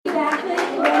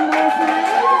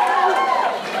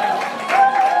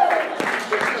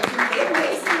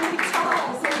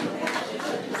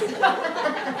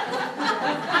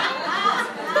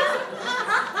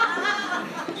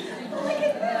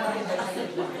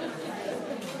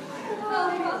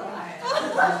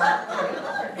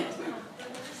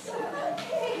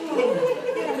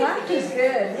Laughter's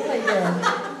good, really good.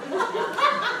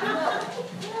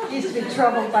 Used to be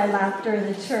troubled by laughter in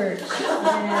the church. And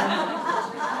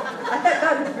I thought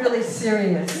God was really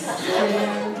serious.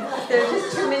 And there's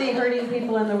just too many hurting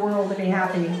people in the world to be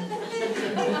happy.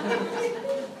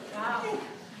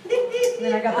 And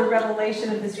then I got the revelation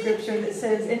of the scripture that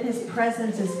says, in his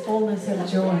presence is fullness of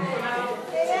joy.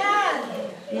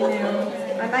 You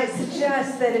know, I might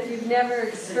suggest that if you've never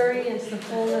experienced the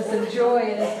fullness of joy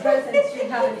in his presence, you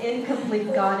have an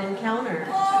incomplete God encounter.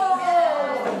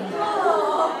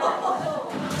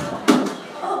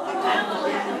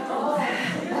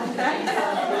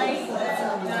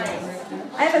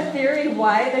 I have a theory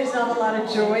why there's not a lot of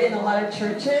joy in a lot of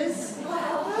churches.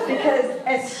 Because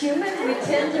as humans, we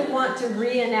tend to want to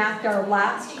reenact our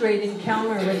last great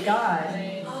encounter with God.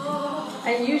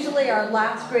 And usually our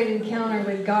last great encounter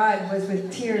with God was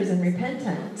with tears and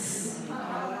repentance.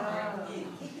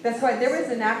 That's why there was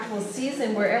an actual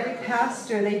season where every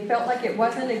pastor, they felt like it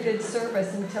wasn't a good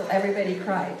service until everybody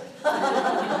cried.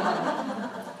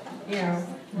 You know,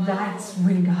 that's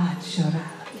when God showed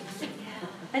up.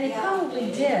 And he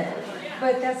probably did,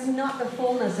 but that's not the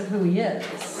fullness of who he is.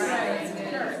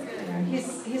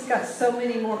 He's got so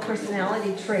many more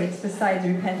personality traits besides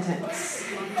repentance.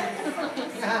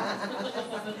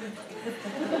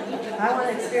 I want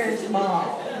to experience them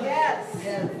all. Yes,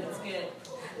 that's good.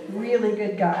 Really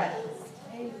good God.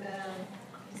 Amen.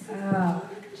 Oh,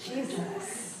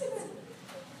 Jesus.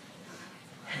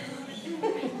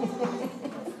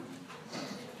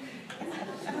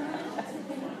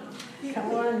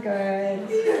 Come on, God.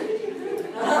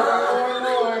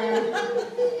 More.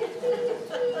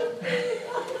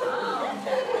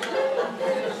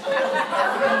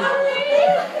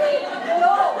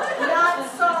 No, not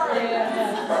sorry.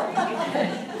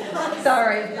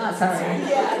 Sorry, not sorry.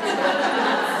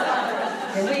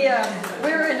 Yeah,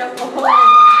 we were in Oklahoma.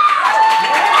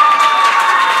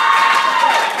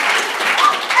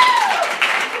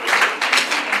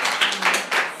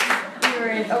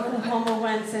 Oklahoma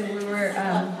once, and we were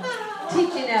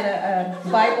teaching at a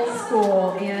Bible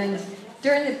school, and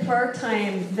during the prayer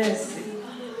time, this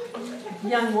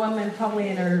young woman, probably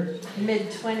in her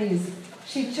mid-20s,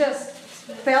 she just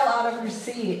fell out of her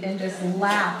seat and just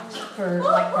laughed for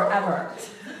like forever.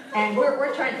 And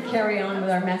we're trying to carry on with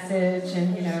our message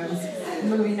and, you know,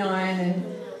 moving on,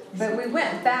 but we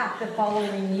went back the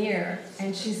following year,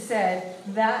 and she said,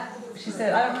 I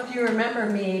don't know if you remember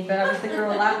me, but I was the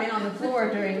girl laughing on the floor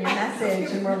during your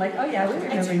message. And we're like, oh yeah, we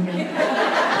remember you.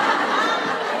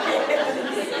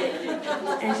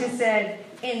 And she said,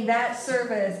 in that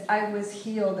service, I was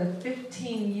healed of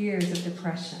 15 years of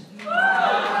depression.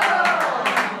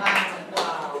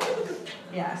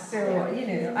 Yeah, so, you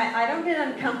know, I don't get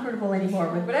uncomfortable anymore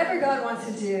with whatever God wants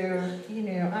to do. You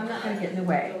know, I'm not going to get in the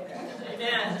way.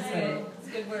 Yeah, that's good. That's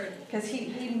a good word. Because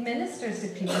he ministers to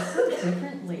people so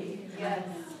differently. Yes.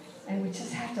 And we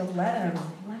just have to let him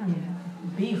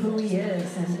be who he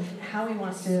is and how he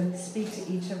wants to speak to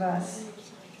each of us.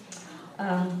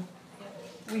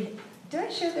 Did I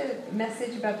share the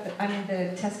message about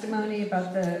the testimony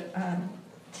about the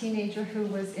teenager who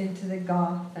was into the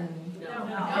goth?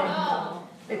 No.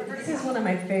 This is one of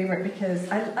my favorite because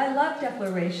I love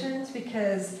declarations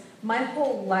because my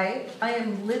whole life I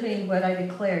am living what I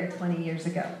declared 20 years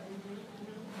ago.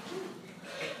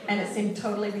 And it seemed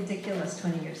totally ridiculous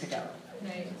 20 years ago.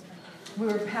 Right. We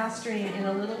were pastoring in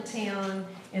a little town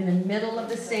in the middle of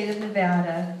the state of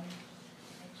Nevada,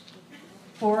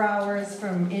 4 hours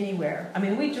from anywhere. I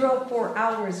mean, we drove 4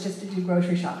 hours just to do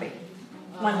grocery shopping,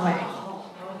 one way.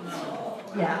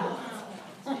 Yeah.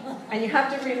 And you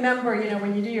have to remember, you know,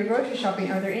 when you do your grocery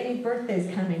shopping, are there any birthdays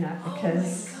coming up?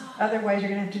 Because otherwise you're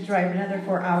going to have to drive another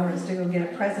 4 hours to go get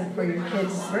a present for your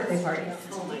kid's birthday party.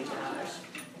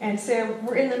 And so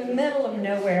we're in the middle of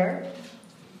nowhere,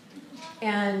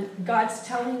 and God's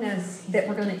telling us that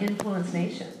we're going to influence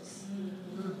nations.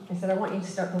 He said, I want you to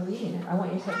start believing it. I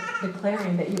want you to start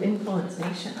declaring that you influence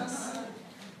nations.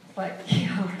 Like, you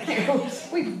know,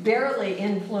 we barely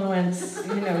influence,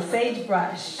 you know,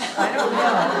 sagebrush. I don't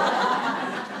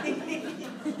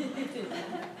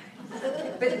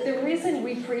know. But the reason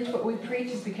we preach what we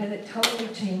preach is because it totally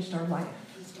changed our life.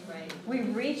 We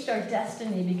reached our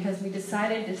destiny because we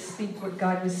decided to speak what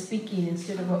God was speaking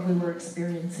instead of what we were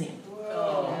experiencing.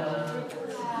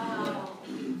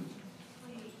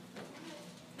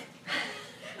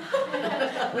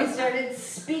 We started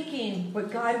speaking what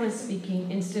God was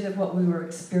speaking instead of what we were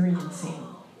experiencing.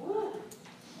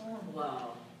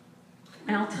 Wow.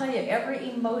 And I'll tell you,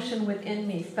 every emotion within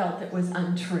me felt it was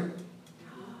untrue.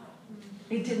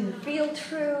 It didn't feel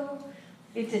true.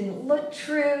 It didn't look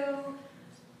true.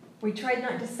 We tried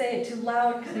not to say it too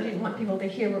loud because we didn't want people to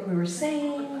hear what we were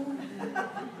saying.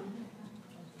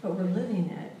 But we're living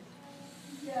it.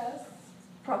 Yes.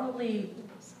 Probably,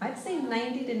 I'd say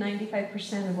 90 to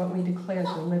 95% of what we declare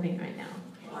we're living right now.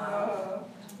 Wow.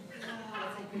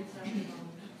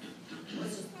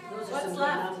 What's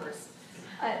left?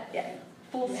 Yeah,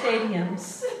 full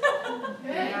stadiums.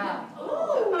 Yeah.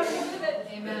 Ooh.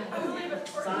 Amen. I believe it.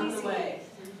 It's on the way.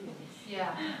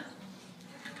 Yeah.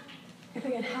 If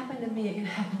it can happen to me, it can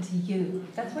happen to you.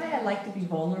 That's why I like to be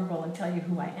vulnerable and tell you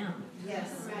who I am.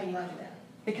 Yes, I love that.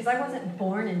 Because I wasn't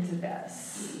born into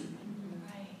this.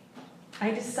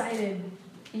 I decided,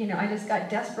 I just got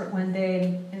desperate one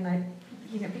day, and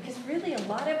because really a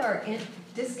lot of our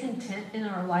discontent in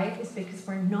our life is because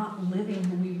we're not living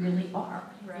who we really are.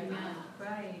 Right.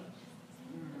 Right.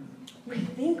 We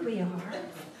think we are.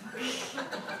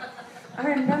 I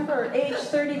remember age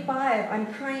 35,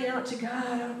 I'm crying out to God,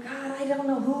 oh God, I don't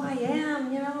know who I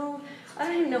am, I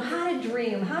don't even know how to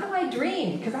dream. How do I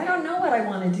dream? Because I don't know what I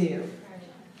want to do.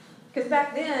 Because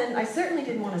back then, I certainly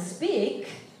didn't want to speak.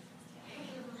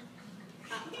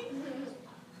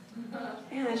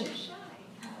 And,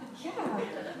 yeah.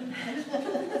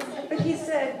 But he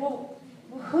said, well,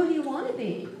 who do you want to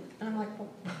be? And I'm like, well,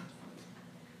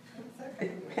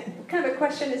 what kind of a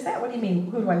question is that? What do you mean,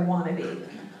 who do I want to be?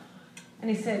 And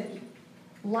he said,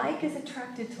 like is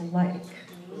attracted to like.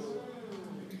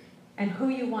 And who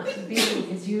you want to be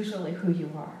is usually who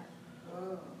you are.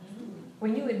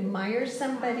 When you admire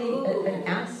somebody, an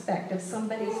aspect of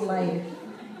somebody's life,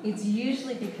 it's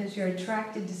usually because you're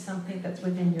attracted to something that's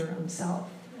within your own self.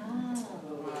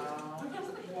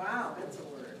 Wow, that's a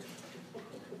word.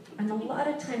 And a lot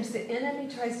of times the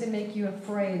enemy tries to make you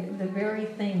afraid of the very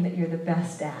thing that you're the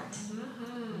best at.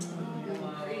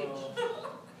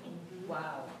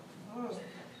 Wow.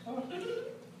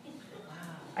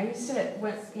 I used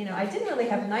to, I didn't really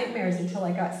have nightmares until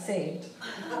I got saved.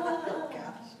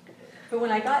 But when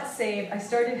I got saved, I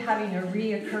started having a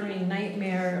reoccurring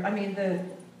nightmare. I mean,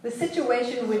 the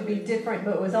situation would be different,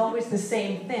 but it was always the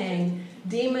same thing.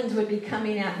 Demons would be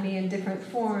coming at me in different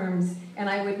forms, and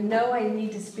I would know I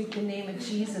need to speak the name of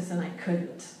Jesus, and I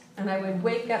couldn't. And I would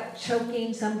wake up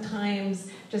choking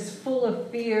sometimes, just full of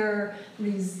fear,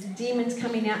 these demons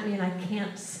coming at me, and I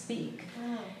can't speak.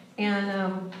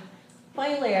 And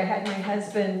finally, I had my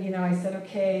husband, I said,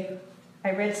 okay,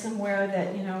 I read somewhere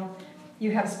that,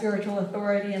 you have spiritual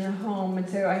authority in the home. And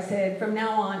so I said, from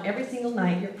now on, every single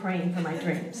night, you're praying for my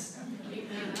dreams.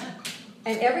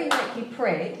 And every night he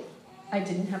prayed, I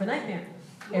didn't have a nightmare.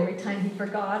 Every time he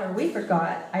forgot or we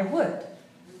forgot, I would.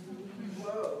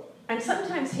 And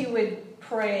sometimes he would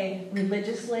pray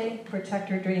religiously, protect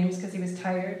her dreams, because he was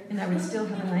tired, and I would still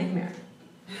have a nightmare.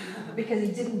 Because he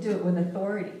didn't do it with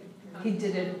authority. He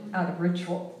did it out of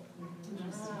ritual.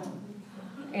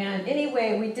 And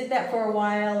anyway, we did that for a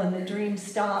while, and the dreams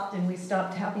stopped, and we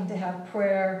stopped having to have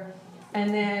prayer.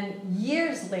 And then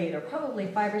years later, probably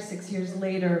 5 or 6 years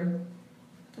later,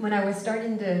 when I was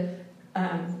starting to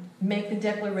make the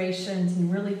declarations and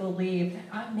really believe,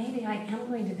 maybe I am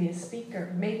going to be a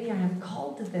speaker. Maybe I am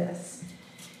called to this.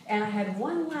 And I had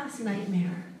one last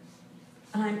nightmare.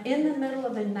 And I'm in the middle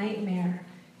of a nightmare,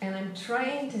 and I'm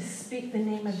trying to speak the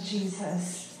name of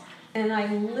Jesus. And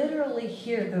I literally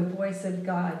hear the voice of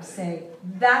God say,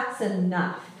 that's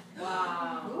enough.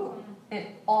 Wow. And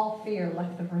all fear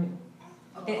left the room.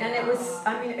 And it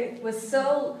was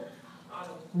so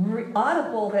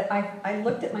audible that I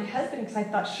looked at my husband because I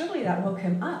thought, surely that woke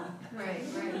him up. Right.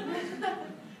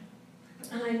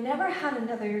 And I never had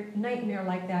another nightmare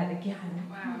like that again.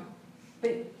 Wow.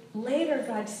 But later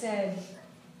God said,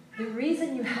 the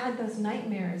reason you had those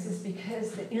nightmares is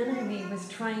because the enemy was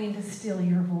trying to steal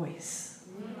your voice.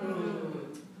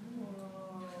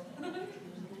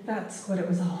 That's what it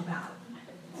was all about.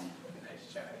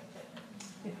 Nice try.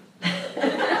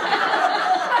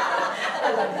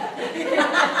 I love that.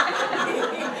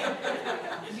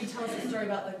 Did you tell us a story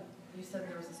about you said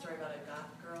there was a story about a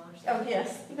goth girl or something? Oh,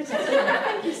 yes.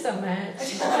 Thank you so much.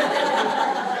 She's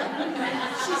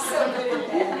so good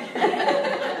at that.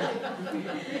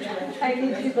 I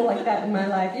need people like that in my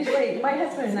life. Usually, my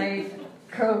husband and I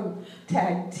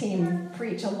co-tag team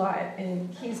preach a lot,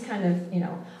 and he's kind of,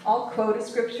 I'll quote a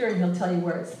scripture and he'll tell you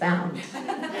where it's found. I'll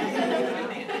tell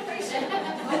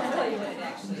you what it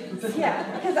actually is. Yeah,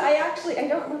 because I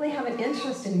don't really have an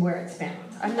interest in where it's found.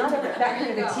 I'm not that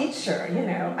kind of a teacher,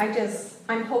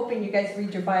 I'm hoping you guys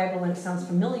read your Bible and it sounds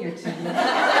familiar to you.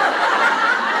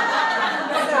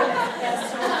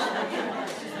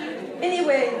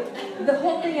 Anyway, the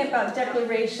whole thing about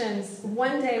declarations,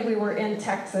 one day we were in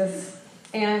Texas,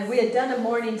 and we had done a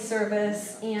morning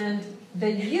service, and the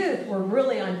youth were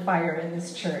really on fire in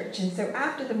this church. And so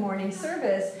after the morning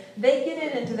service, they get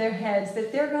it into their heads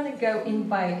that they're going to go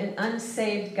invite an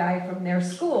unsaved guy from their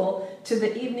school to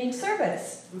the evening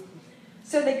service.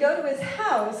 So they go to his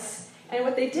house, and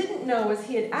what they didn't know was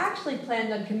he had actually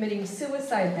planned on committing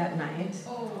suicide that night,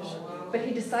 but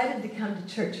he decided to come to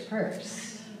church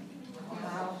first.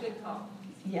 Wow, good call.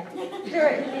 Yeah.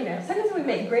 Sometimes we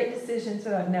make great decisions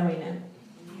without knowing it.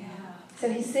 So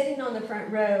he's sitting on the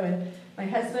front row, and my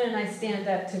husband and I stand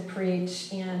up to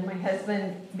preach, and my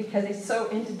husband, because he's so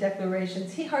into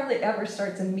declarations, he hardly ever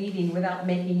starts a meeting without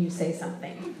making you say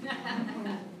something.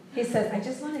 He says, I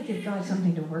just want to give God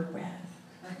something to work with.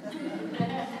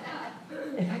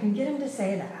 If I can get him to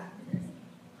say that.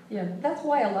 Yeah, that's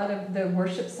why a lot of the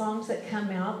worship songs that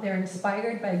come out, they're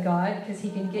inspired by God, because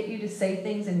he can get you to say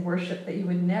things in worship that you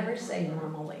would never say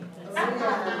normally.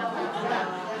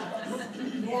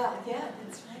 Yeah,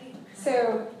 that's right.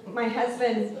 So my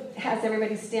husband has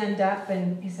everybody stand up,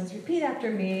 and he says, repeat after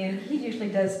me, and he usually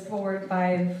does 4 or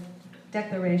 5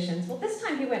 declarations. Well, this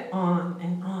time he went on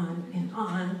and on and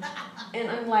on, and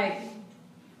I'm like,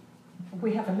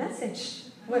 we have a message.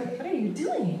 What are you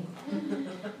doing?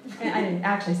 And I didn't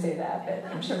actually say that, but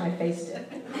I'm sure my face did.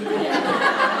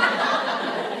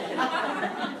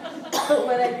 But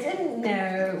what I didn't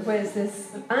know was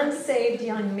this unsaved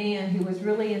young man who was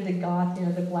really into goth,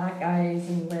 the black eyes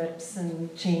and lips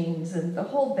and chains and the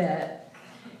whole bit.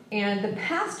 And the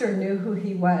pastor knew who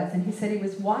he was, and he said he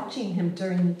was watching him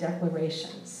during the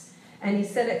declarations. And he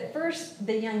said at first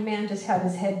the young man just had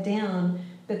his head down,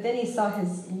 but then he saw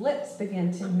his lips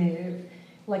begin to move,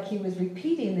 like he was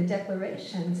repeating the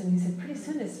declarations. And he said pretty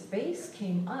soon his face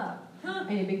came up.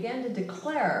 And he began to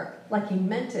declare like he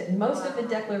meant it. And most of the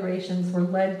declarations were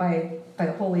led by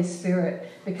the Holy Spirit,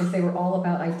 because they were all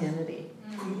about identity.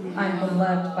 I'm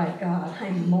beloved by God.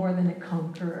 I'm more than a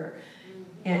conqueror.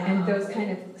 And those kind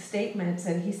of statements.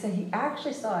 And he said he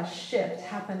actually saw a shift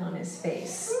happen on his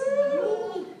face.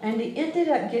 And he ended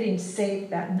up getting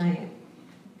saved that night.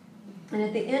 And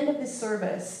at the end of the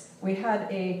service, we had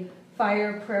a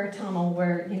fire prayer tunnel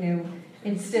where,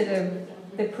 instead of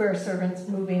the prayer servants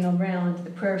moving around,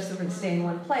 the prayer servants stay in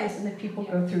one place, and the people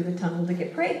go through the tunnel to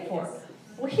get prayed for.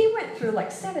 Well, he went through like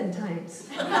 7 times.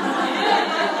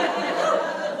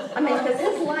 Because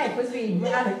his life was being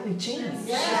radically changed.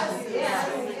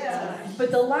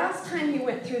 But the last time he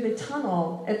went through the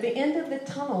tunnel, at the end of the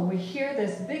tunnel, we hear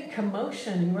this big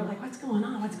commotion, and we're like, what's going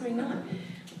on? What's going on?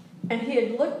 And he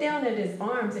had looked down at his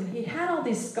arms, and he had all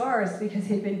these scars because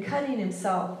he'd been cutting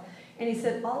himself. And he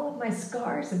said, all of my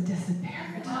scars have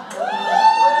disappeared.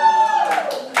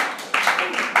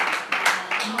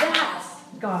 That's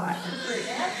God.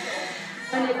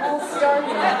 And it all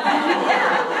started.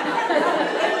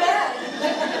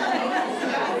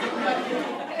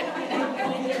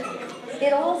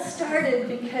 It all started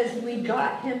because we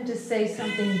got him to say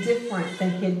something different than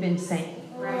he had been saying.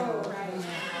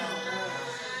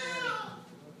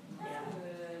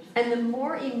 And the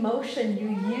more emotion you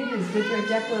use with your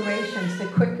declarations, the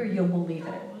quicker you'll believe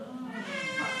it.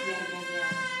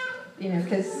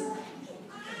 Because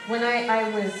when I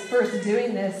was first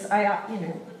doing this,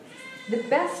 the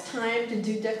best time to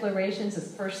do declarations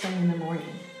is first thing in the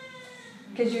morning.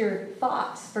 Because your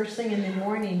thoughts first thing in the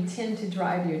morning tend to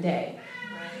drive your day.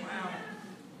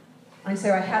 And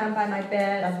so I had them by my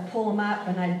bed, I'd pull them up,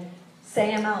 and I'd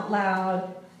say them out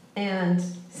loud. And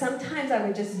sometimes I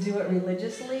would just do it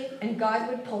religiously, and God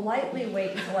would politely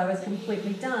wait until I was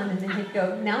completely done, and then he'd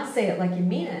go, now say it like you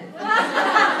mean it. That's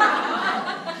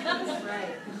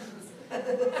right.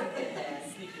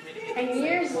 And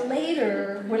years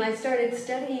later, when I started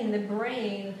studying the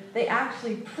brain, they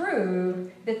actually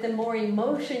proved that the more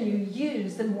emotion you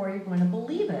use, the more you're going to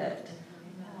believe it.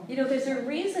 There's a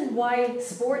reason why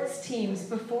sports teams,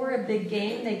 before a big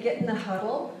game, they get in the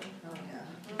huddle,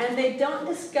 and they don't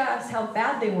discuss how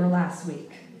bad they were last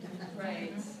week.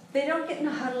 Right. They don't get in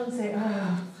a huddle and say,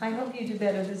 I hope you do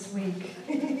better this week.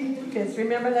 Because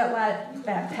remember that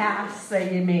pass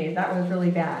that you made? That was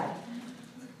really bad.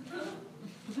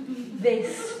 They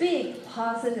speak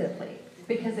positively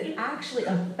because it actually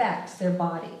affects their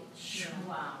body.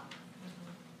 Wow.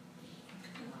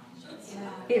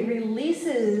 It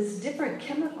releases different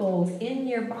chemicals in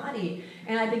your body.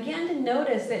 And I began to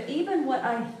notice that even what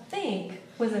I think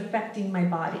was affecting my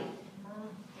body.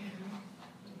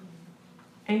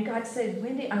 And God said,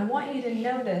 Wendy, I want you to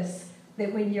notice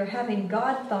that when you're having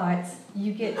God thoughts,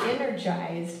 you get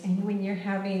energized. And when you're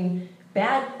having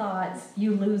bad thoughts,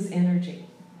 you lose energy.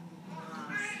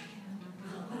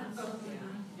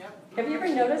 Have you ever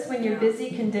noticed when you're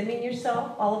busy condemning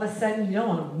yourself, all of a sudden you don't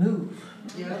want to move?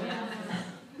 Yeah.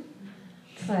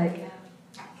 It's like,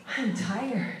 I'm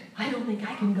tired. I don't think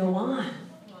I can go on.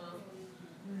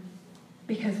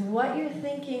 Because what you're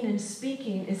thinking and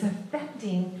speaking is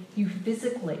affecting you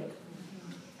physically.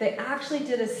 They actually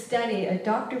did a study. A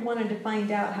doctor wanted to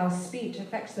find out how speech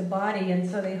affects the body, and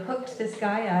so they hooked this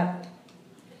guy up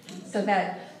so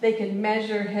that they could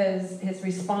measure his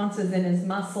responses in his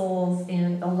muscles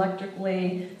and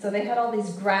electrically. So they had all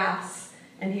these graphs,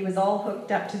 and he was all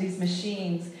hooked up to these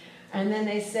machines. And then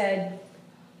they said,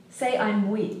 say I'm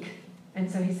weak.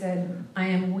 And so he said, I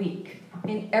am weak.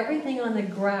 And everything on the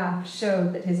graph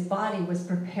showed that his body was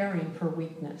preparing for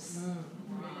weakness.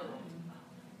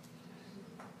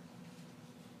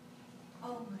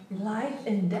 Life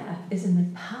and death is in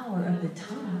the power of the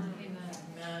tongue.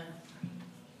 Amen.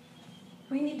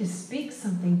 We need to speak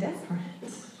something different.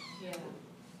 Yeah.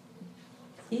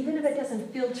 Even if it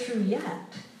doesn't feel true yet.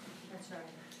 That's right.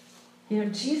 You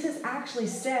know, Jesus actually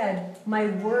said, my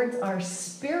words are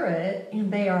spirit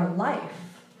and they are life.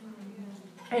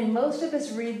 And most of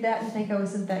us read that and think, oh,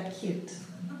 isn't that cute?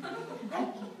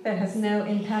 That has no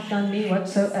impact on me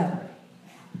whatsoever.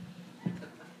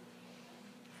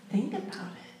 Think about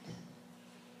it.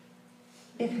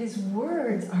 If his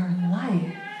words are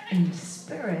life and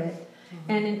spirit,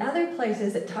 and in other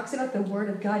places it talks about the word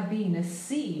of God being a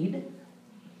seed,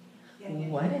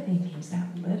 what if he means that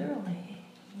literally?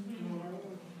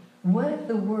 What if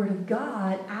the word of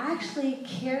God actually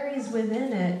carries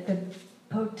within it the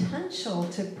potential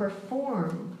to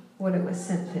perform what it was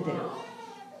sent to do?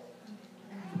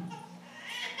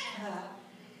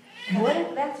 What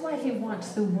if that's why he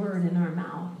wants the word in our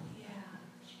mouth?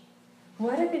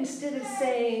 What if instead of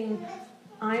saying,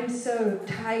 I'm so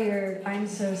tired, I'm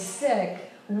so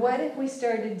sick, what if we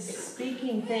started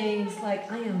speaking things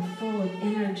like, I am full of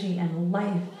energy and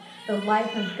life. The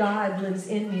life of God lives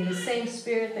in me. The same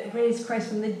spirit that raised Christ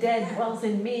from the dead dwells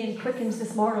in me and quickens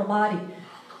this mortal body.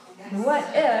 What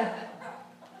if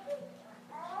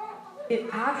it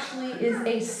actually is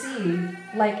a seed,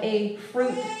 like a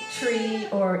fruit tree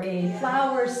or a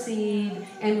flower seed,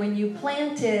 and when you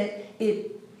plant it,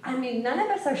 none of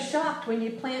us are shocked when you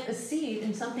plant a seed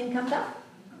and something comes up.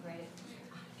 Right.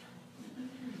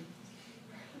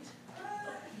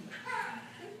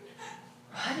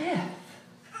 What if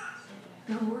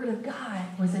the Word of God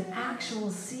was an actual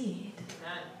seed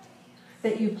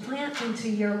that you plant into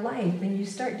your life and you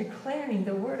start declaring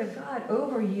the Word of God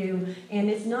over you?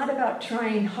 And it's not about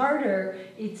trying harder,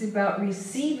 it's about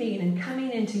receiving and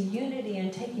coming into unity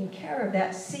and taking care of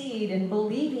that seed and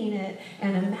believing it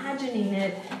and imagining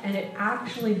it, and it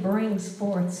actually brings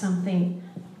forth something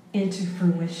into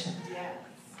fruition. Yes.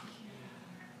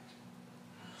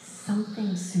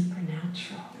 Something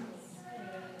supernatural.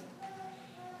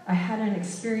 I had an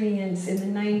experience in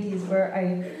the 90s where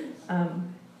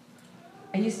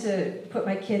I used to put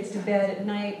my kids to bed at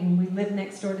night, and we lived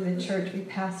next door to the church we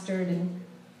pastored, and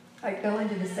I'd go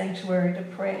into the sanctuary to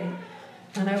pray.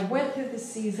 And I went through the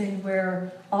season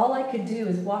where all I could do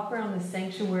is walk around the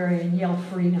sanctuary and yell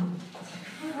freedom.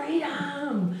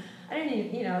 Freedom! I didn't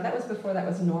even, that was before that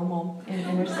was normal in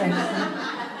intersection,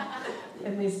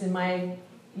 at least in my,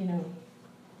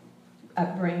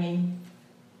 upbringing.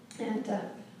 And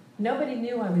nobody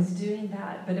knew I was doing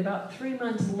that, but about 3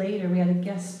 months later, we had a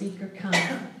guest speaker come,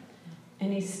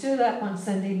 and he stood up on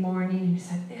Sunday morning, and he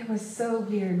said, it was so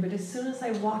weird, but as soon as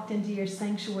I walked into your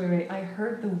sanctuary, I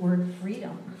heard the word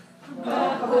freedom. And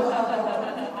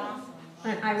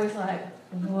I was like,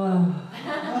 whoa.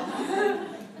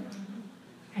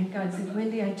 And God said,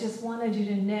 Wendy, I just wanted you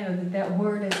to know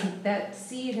that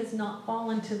seed has not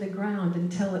fallen to the ground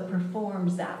until it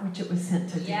performs that which it was sent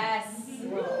to do. Yes.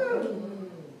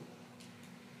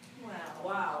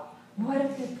 Wow. What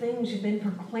if the things you've been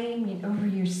proclaiming over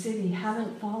your city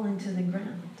haven't fallen to the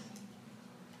ground?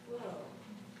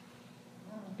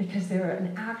 Because they're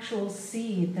an actual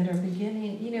seed that are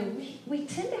beginning. We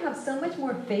tend to have so much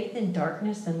more faith in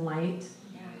darkness than light.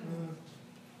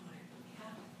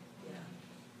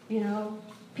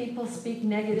 People speak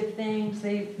negative things.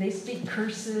 They speak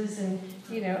curses. And,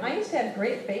 I used to have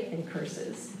great faith in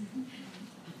curses.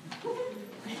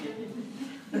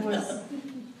 It was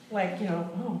like,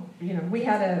 we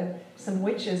had some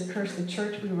witches curse the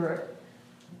church we were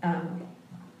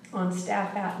on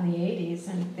staff at in the 80s,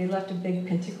 and they left a big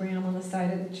pentagram on the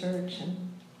side of the church,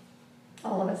 and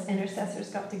all of us intercessors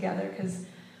got together because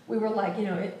we were like,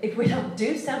 if we don't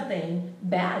do something,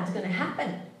 bad's going to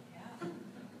happen.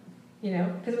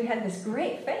 Because we had this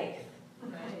great faith.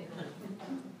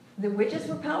 The witches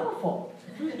were powerful.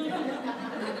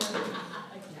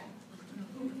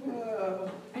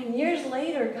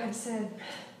 later, God said,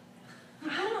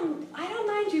 I don't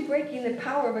mind you breaking the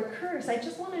power of a curse. I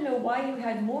just want to know why you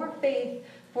had more faith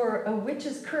for a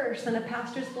witch's curse than a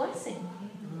pastor's blessing.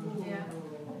 Yeah.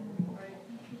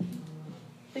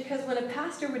 Because when a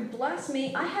pastor would bless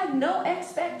me, I had no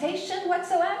expectation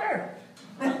whatsoever.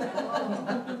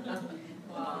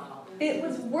 Wow. It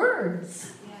was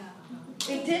words.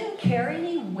 It didn't carry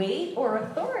any weight or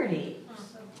authority.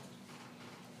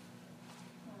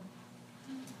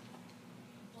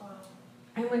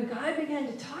 And when God began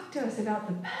to talk to us about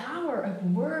the power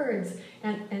of words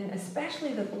and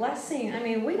especially the blessing, I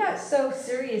mean, we got so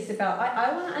serious about,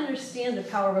 I want to understand the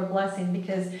power of a blessing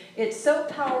because it's so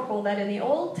powerful that in the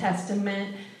Old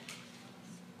Testament,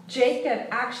 Jacob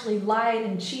actually lied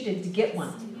and cheated to get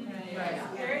one. Right.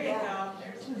 There you go.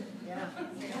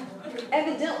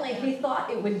 Evidently, he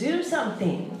thought it would do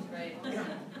something. Right.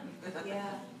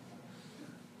 Yeah.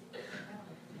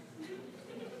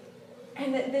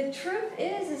 And the truth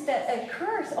is that a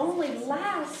curse only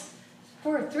lasts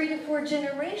for 3 to 4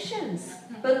 generations,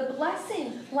 but a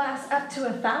blessing lasts up to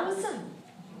 1,000.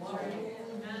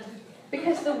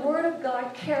 Because the Word of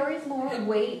God carries more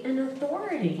weight and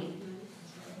authority.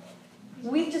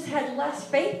 We've just had less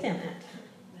faith in it.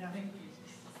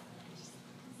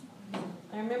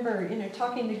 I remember,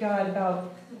 talking to God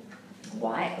about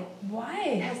why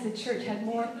has the church had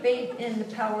more faith in the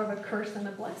power of a curse than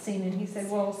a blessing? And he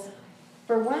said, well,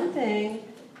 for one thing,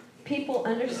 people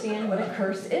understand what a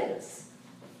curse is.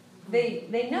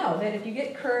 They know that if you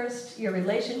get cursed, your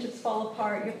relationships fall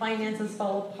apart, your finances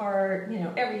fall apart,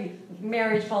 every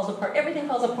marriage falls apart, everything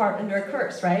falls apart under a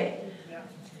curse, right? Yeah.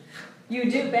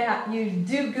 You do bad, you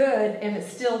do good, and it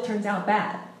still turns out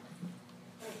bad.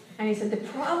 And he said the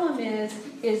problem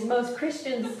is most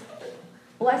Christians'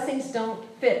 blessings don't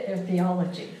fit their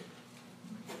theology.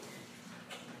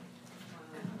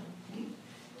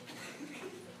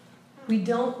 We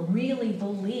don't really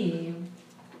believe,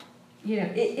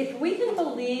 if we can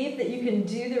believe that you can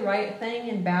do the right thing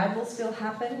and bad will still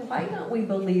happen, why don't we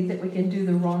believe that we can do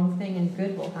the wrong thing and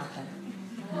good will happen?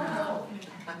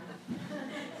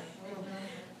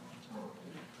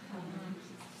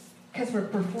 Because we're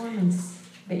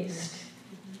performance-based.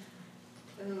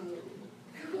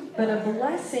 But a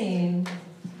blessing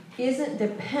isn't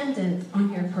dependent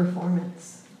on your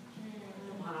performance.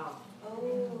 Wow.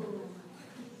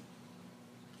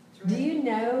 Do you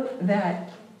know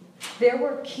that there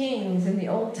were kings in the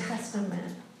Old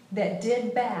Testament that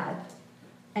did bad,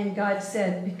 and God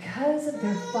said, because of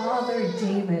their father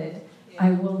David, I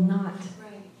will not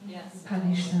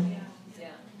punish them.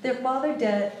 Yeah. Their father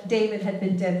David had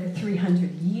been dead for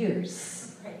 300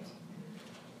 years,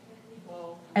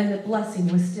 and the blessing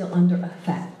was still under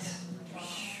effect.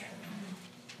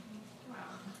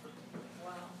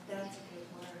 That's a good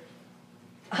word.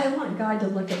 I want God to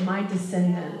look at my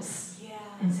descendants Yeah.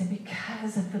 and say,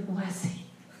 because of the blessing,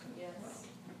 Yes.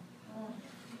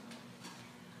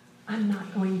 I'm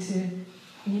not going to,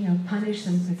 punish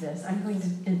them for this. I'm going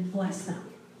to bless them.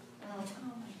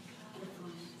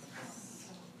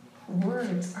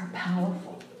 Words are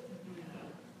powerful.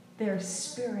 Their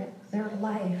spirit, their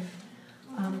life.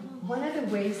 One of the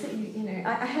ways that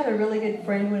I had a really good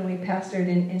friend when we pastored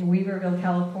in Weaverville,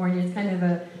 California. It's kind of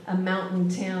a mountain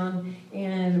town.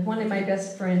 And one of my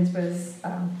best friends was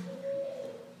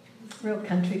real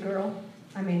country girl.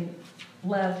 I mean,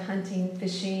 loved hunting,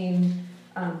 fishing,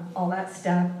 all that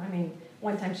stuff. I mean,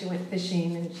 one time she went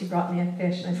fishing and she brought me a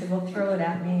fish. And I said, well, throw it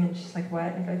at me. And she's like,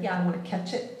 what? And I go, yeah, I want to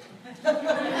catch it. This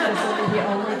will be the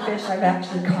only fish I've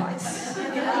actually caught.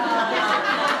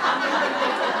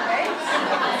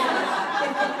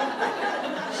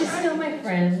 She's still my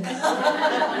friend.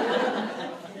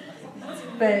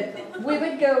 But we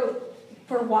would go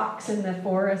for walks in the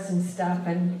forest and stuff,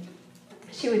 and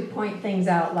she would point things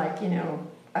out like,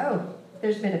 oh,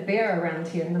 there's been a bear around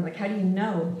here. And I'm like, how do you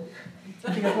know?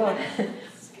 And she goes, well,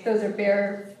 those are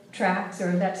bear tracks,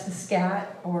 or that's the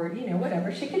scat, or,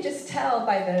 whatever. She could just tell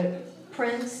by the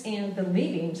prints and the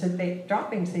leavings,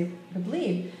 droppings they would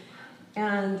leave.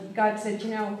 And God said,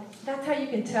 that's how you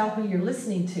can tell who you're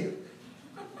listening to.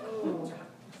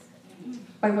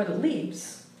 By what it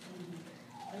leaves.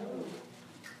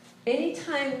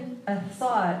 Anytime a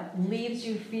thought leaves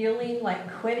you feeling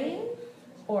like quitting,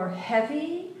 or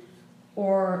heavy,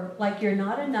 or like you're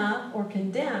not enough, or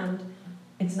condemned,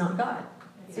 it's not God.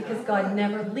 Because God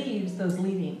never leaves those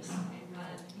leavings.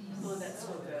 Oh, that's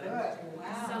so good.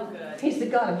 Wow. So good. He's the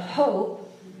God of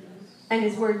hope, and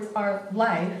His words are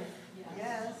life.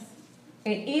 Yes.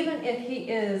 And even if He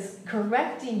is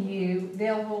correcting you,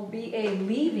 there will be a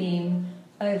leaving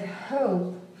of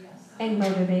hope and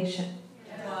motivation.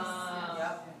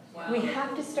 Wow. We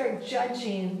have to start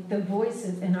judging the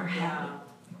voices in our head.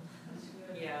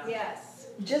 Yeah. Yes.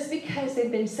 Just because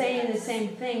they've been saying the same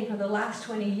thing for the last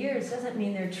 20 years doesn't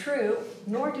mean they're true,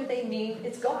 nor do they mean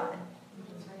it's God.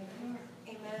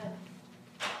 Amen.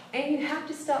 And you have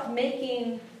to stop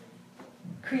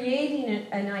creating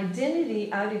an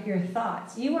identity out of your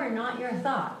thoughts. You are not your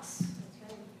thoughts.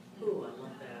 Ooh, I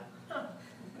love that.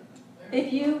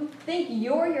 If you think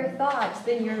you're your thoughts,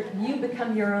 then you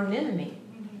become your own enemy.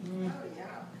 Oh,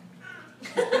 yeah.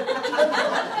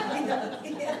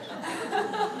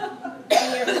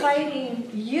 And you're fighting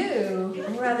you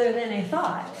rather than a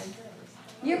thought.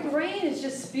 Your brain is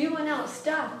just spewing out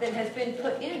stuff that has been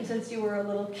put in since you were a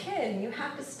little kid. And you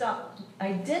have to stop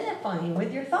identifying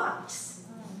with your thoughts.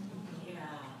 Yeah,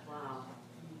 wow.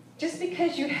 Just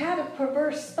because you had a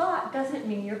perverse thought doesn't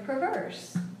mean you're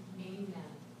perverse. Amen.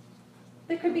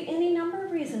 There could be any number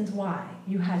of reasons why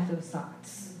you had those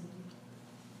thoughts.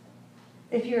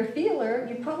 If you're a feeler,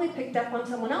 you probably picked up on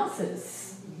someone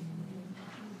else's.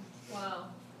 Wow.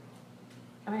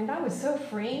 I mean, that was so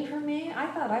freeing for me. I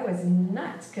thought I was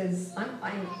nuts because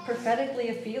I'm prophetically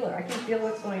a feeler. I can feel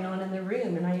what's going on in the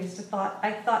room, and I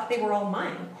thought they were all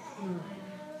mine.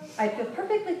 I'd feel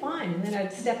perfectly fine, and then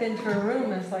I'd step into a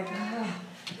room, and it's like,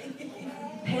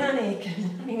 panic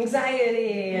and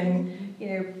anxiety,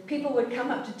 and people would come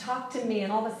up to talk to me,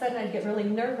 and all of a sudden I'd get really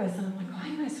nervous, and I'm like, why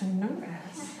am I so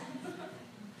nervous?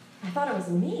 I thought it was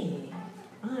me.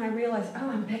 And I realized,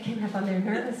 I'm picking up on their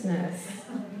nervousness.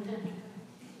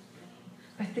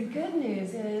 But the good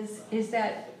news is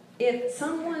that if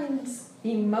someone's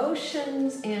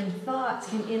emotions and thoughts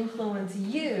can influence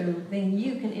you, then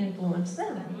you can influence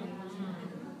them.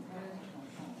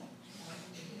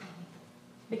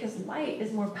 Because light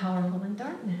is more powerful than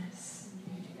darkness.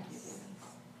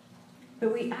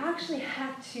 But we actually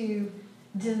have to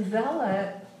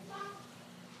develop.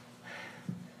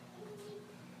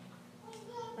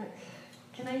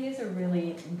 Can I use a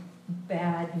really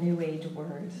bad New Age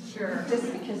word? Sure.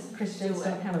 Just because Christians Do it.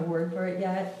 don't have a word for it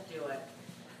yet. Do it.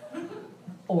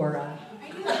 Aura.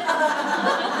 Yes.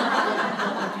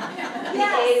 The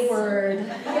A word.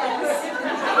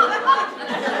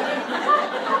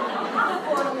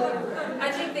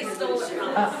 I think they stole it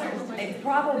from us.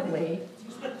 Probably.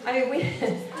 I mean,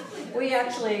 we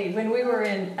actually, when we were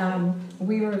in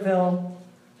Weaverville,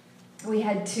 we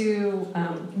had two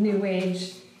New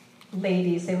Age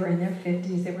ladies. They were in their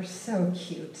 50s. They were so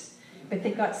cute. But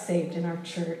they got saved in our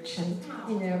church. And,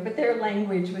 but their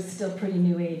language was still pretty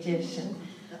New Age-ish. And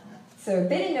so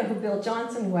they didn't know who Bill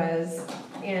Johnson was.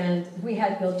 And we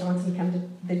had Bill Johnson come to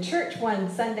the church one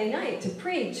Sunday night to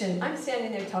preach. And I'm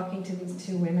standing there talking to these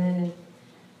two women. And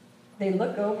they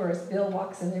look over as Bill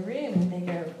walks in the room. And they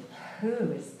go,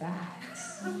 who is that?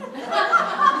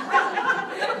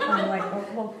 I'm like,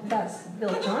 well, that's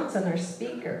Bill Johnson, our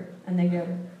speaker. And they go,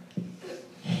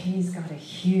 he's got a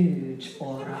huge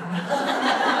aura.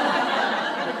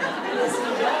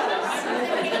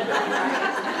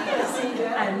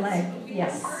 I'm like,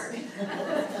 yes.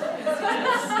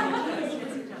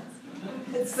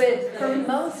 But for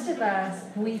most of us,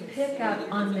 we pick up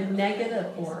on the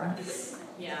negative auras.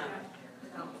 Yeah.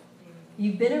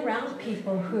 You've been around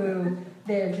people who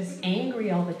they're just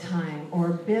angry all the time or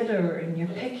bitter, and you're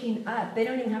picking up. They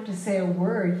don't even have to say a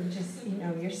word. You just,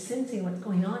 you're sensing what's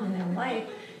going on in their life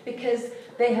because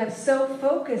they have so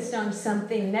focused on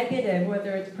something negative,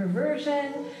 whether it's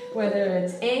perversion, whether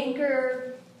it's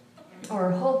anger or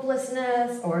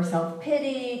hopelessness or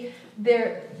self-pity.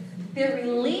 They're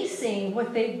releasing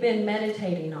what they've been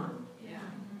meditating on. Yeah.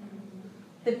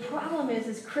 The problem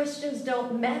is Christians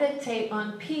don't meditate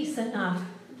on peace enough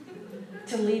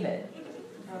to leave it.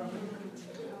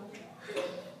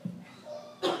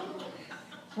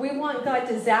 We want God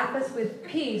to zap us with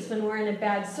peace when we're in a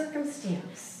bad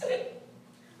circumstance.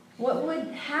 What would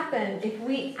happen if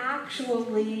we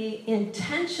actually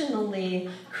intentionally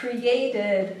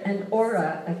created an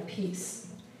aura of peace?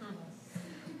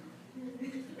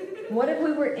 What if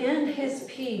we were in His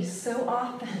peace so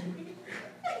often?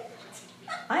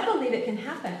 I believe it can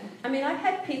happen. I mean, I've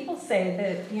had people say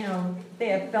that, they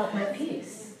have felt my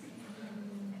peace.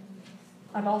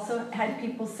 I've also had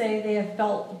people say they have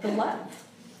felt the love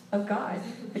of God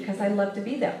because I love to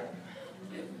be there.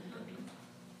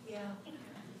 Yeah.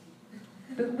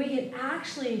 But we can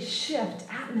actually shift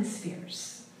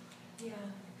atmospheres. Yeah.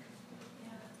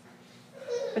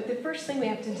 But the first thing we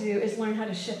have to do is learn how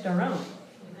to shift our own.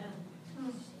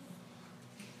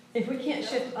 If we can't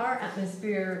shift our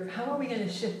atmosphere, how are we going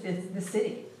to shift the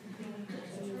city?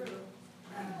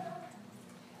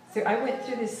 So I went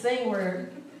through this thing where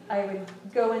I would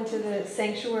go into the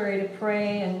sanctuary to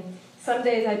pray, and Some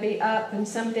days I'd be up, and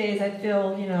some days I'd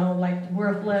feel, like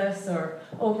worthless or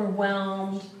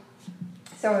overwhelmed.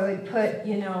 So I would put,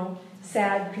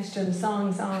 sad Christian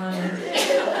songs on.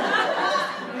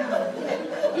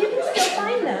 You can still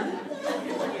find them.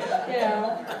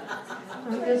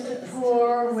 I'm just a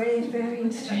poor,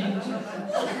 wayfaring stranger,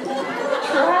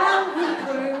 traveling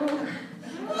through.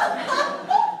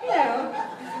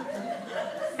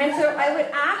 And so I would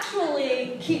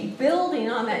actually keep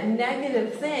building on that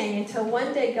negative thing until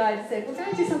one day God said, we're going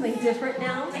to do something different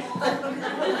now.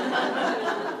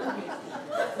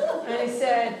 And he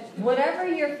said, whatever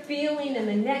you're feeling in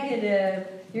the negative,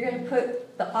 you're going to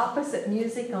put the opposite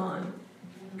music on.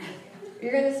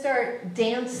 You're going to start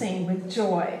dancing with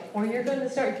joy, or you're going to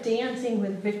start dancing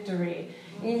with victory.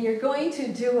 And you're going to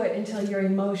do it until your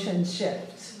emotions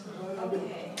shift.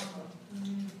 Okay.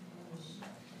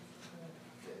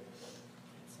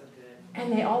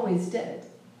 And they always did.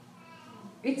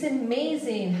 It's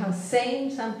amazing how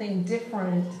saying something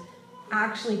different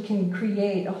actually can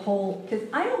create a whole... Because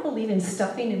I don't believe in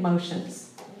stuffing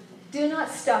emotions. Do not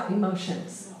stuff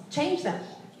emotions. Change them.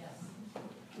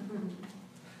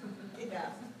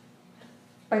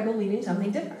 By believing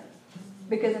something different.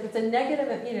 Because if it's a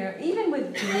negative, even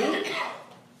with grief,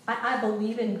 I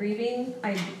believe in grieving.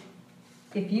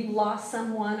 If you've lost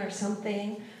someone or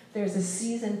something, there's a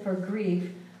season for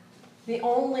grief. The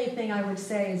only thing I would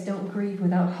say is don't grieve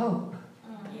without hope.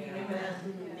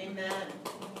 Amen.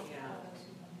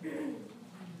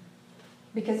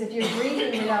 Because if you're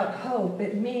grieving without hope,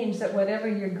 it means that whatever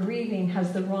you're grieving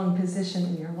has the wrong position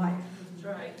in your life.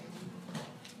 That's right.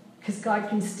 Because God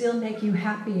can still make you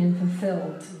happy and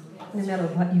fulfilled no matter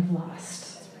what you've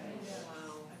lost. That's right.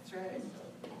 Wow. That's right.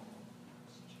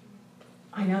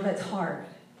 I know that's hard.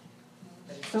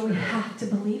 But we have to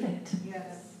believe it.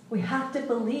 Yes. We have to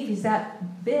believe He's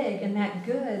that big and that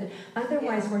good.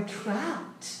 Otherwise, we're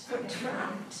trapped. We're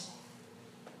trapped.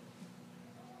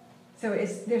 So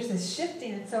there's this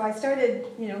shifting. And so I started,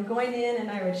 going in and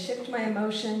I would shift my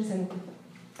emotions. And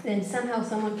then somehow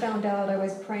someone found out I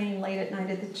was praying late at night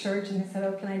at the church. And they said,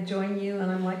 oh, can I join you? And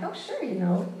I'm like, oh, sure,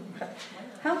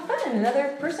 How fun.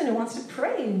 Another person who wants to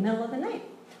pray in the middle of the night.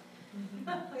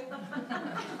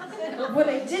 What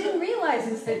I didn't realize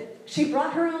is that she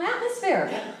brought her own atmosphere.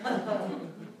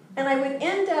 And I would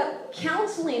end up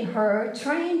counseling her,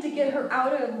 trying to get her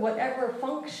out of whatever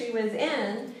funk she was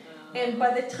in. And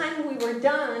by the time we were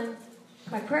done,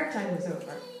 my prayer time was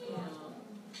over.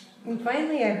 And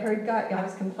finally I heard God, I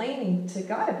was complaining to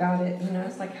God about it. And I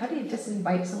was like, how do you just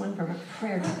invite someone from a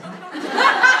prayer time?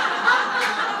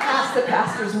 Ask the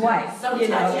pastor's wife,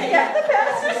 Yeah, the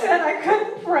pastor said I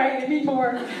couldn't pray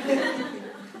anymore.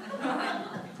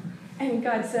 And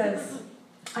God says,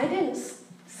 I didn't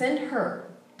send her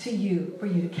to you for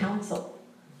you to counsel.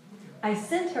 I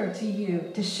sent her to you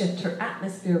to shift her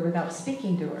atmosphere without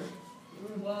speaking to her.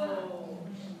 Whoa.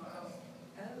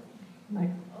 I'm like,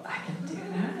 I can do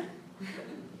that.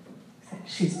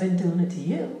 She's been doing it to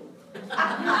you.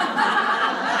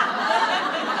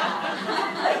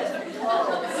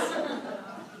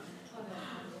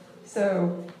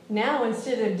 So now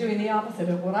instead of doing the opposite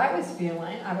of what I was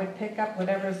feeling, I would pick up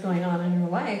whatever's going on in her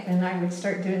life and I would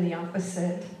start doing the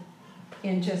opposite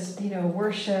in just,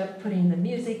 worship, putting the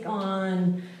music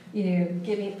on,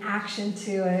 giving action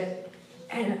to it.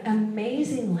 And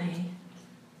amazingly,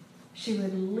 she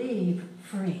would leave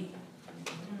free.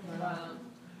 Wow.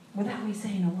 Without me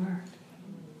saying a word.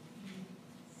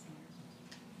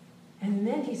 And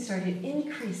then He started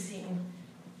increasing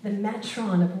the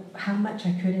metron of how much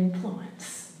I could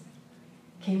influence.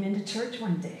 Came into church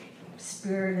one day,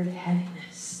 spirit of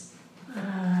heaviness.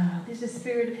 There's a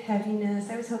spirit of heaviness.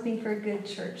 I was hoping for a good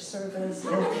church service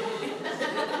with,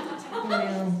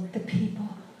 the people.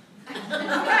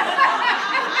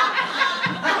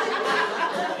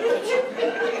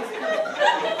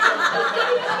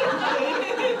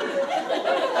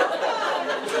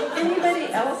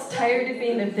 Anybody else tired of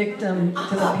being a victim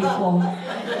to the people?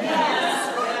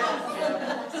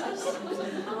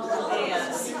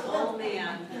 Oh,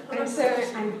 man. And so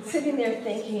I'm sitting there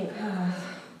thinking,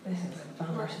 this is a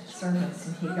bummer service.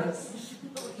 And He goes,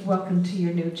 welcome to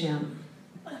your new gym.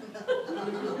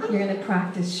 You're going to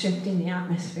practice shifting the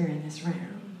atmosphere in this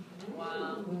room.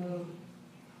 Wow.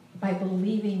 By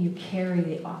believing you carry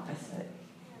the opposite.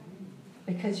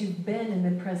 Because you've been in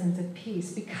the presence of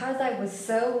peace. Because I was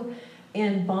so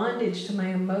in bondage to my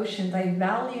emotions, I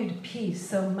valued peace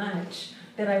so much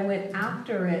that I went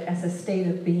after it as a state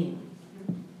of being.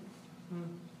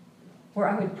 Where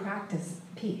I would practice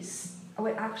peace. I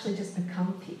would actually just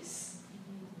become peace.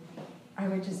 I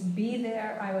would just be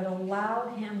there. I would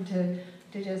allow Him to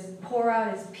to just pour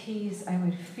out his peace. I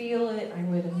would feel it. I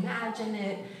would imagine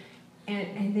it.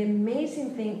 And the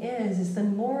amazing thing is the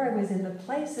more I was in the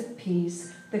place of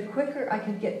peace, the quicker I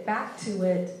could get back to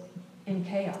it in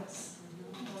chaos.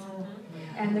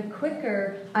 And the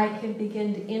quicker I could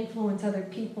begin to influence other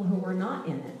people who were not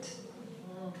in it.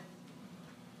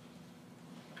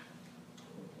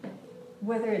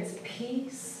 Whether it's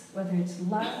peace, whether it's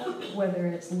love, whether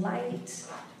it's light,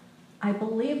 I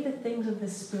believe the things of the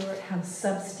Spirit have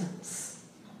substance.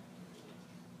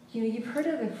 You know, you've heard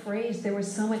of the phrase, there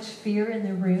was so much fear in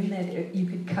the room that you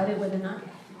could cut it with a knife.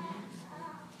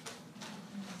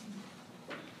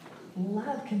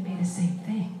 Love can be the same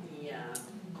thing. Yeah.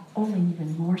 Only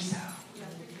even more so.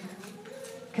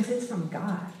 Because it's from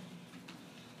God.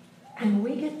 And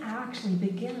we can actually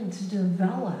begin to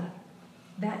develop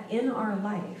that in our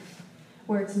life,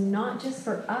 where it's not just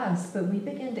for us, but we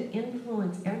begin to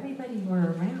influence everybody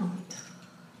we're around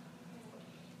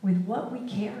with what we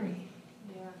carry.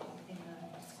 Yeah.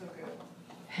 So good.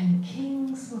 And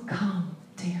kings will come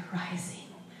to your rising.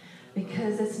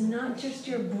 Because it's not just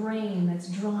your brain that's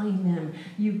drawing them.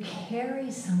 You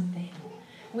carry something.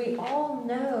 We all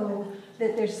know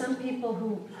that there's some people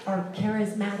who are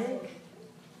charismatic.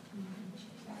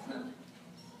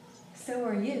 So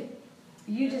are you.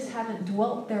 You just haven't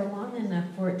dwelt there long enough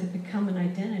for it to become an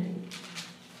identity.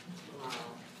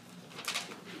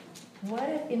 What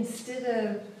if instead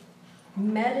of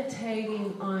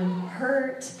meditating on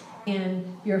hurt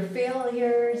and your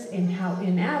failures and how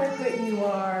inadequate you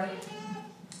are,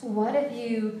 what if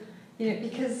you know,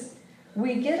 because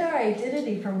we get our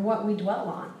identity from what we dwell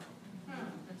on.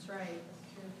 That's right.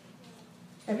 That's true.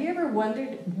 Have you ever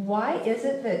wondered why is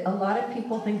it that a lot of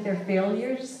people think they're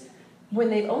failures when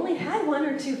they've only had one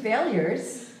or two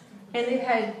failures and they've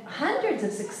had hundreds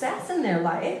of success in their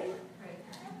life,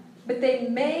 but they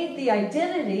made the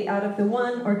identity out of the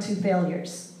one or two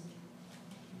failures?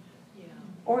 Yeah.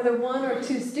 Or the one or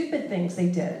two stupid things they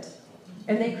did.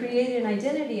 And they created an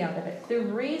identity out of it. The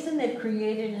reason they've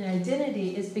created an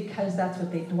identity is because that's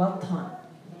what they dwelt on.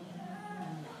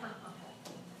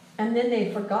 And then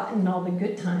they've forgotten all the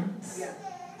good times. Yeah.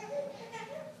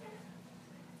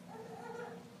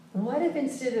 What if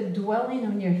instead of dwelling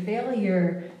on your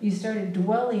failure, you started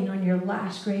dwelling on your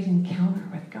last great encounter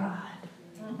with God?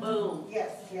 Boom.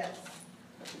 Yes, yes.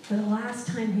 The last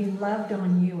time He loved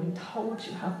on you and told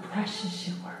you how precious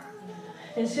you were.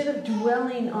 Instead of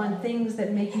dwelling on things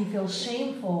that make you feel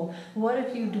shameful, what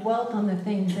if you dwelt on the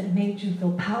things that made you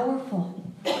feel powerful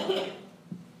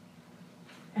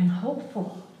and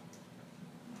hopeful?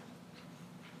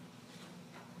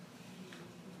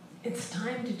 It's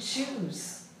time to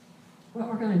choose what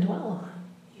we're going to dwell on.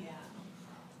 Yeah.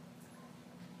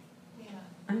 Yeah.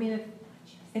 I mean,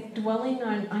 if dwelling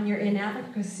on your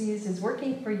inadequacies is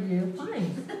working for you,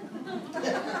 fine.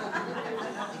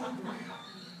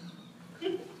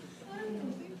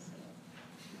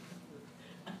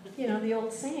 You know, the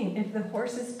old saying, if the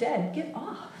horse is dead, get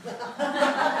off.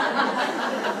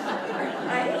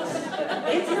 Right?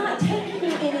 It's not taking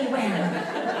you anywhere.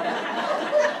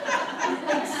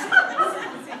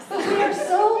 But we are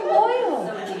so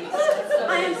loyal.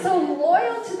 I am so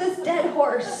loyal to this dead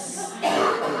horse.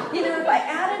 You know, if I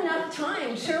add enough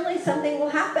time, surely something will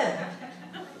happen.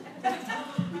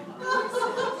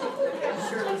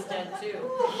 Shirley's dead too.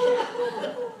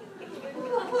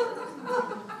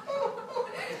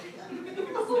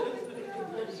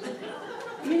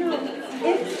 You know,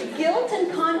 if guilt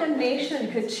and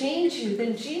condemnation could change you,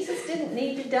 then Jesus didn't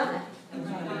need to die.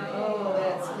 Oh,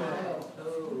 that's good.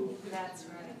 Oh, that's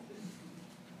right.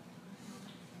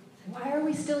 Why are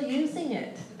we still using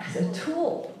it as a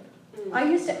tool? I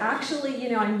used to actually, you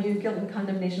know, I knew guilt and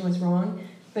condemnation was wrong,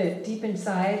 but deep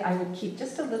inside, I would keep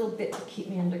just a little bit to keep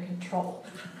me under control.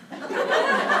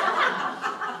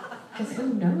 Because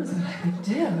who knows what I would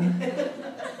do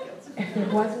if there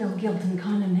was no guilt and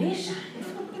condemnation.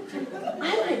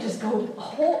 I might just go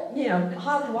whole, you know,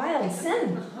 hog wild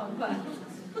sin.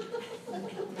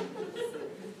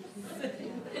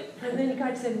 And then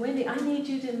God said, Wendy, I need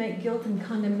you to make guilt and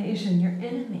condemnation your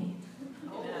enemy.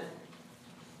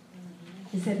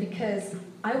 He said, because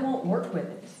I won't work with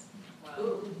it.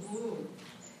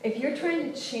 If you're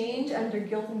trying to change under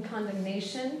guilt and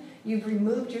condemnation, you've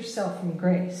removed yourself from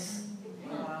grace.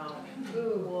 Wow.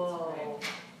 Ooh, whoa.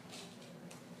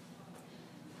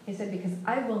 He said, because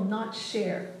I will not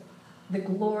share the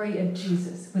glory of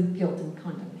Jesus with guilt and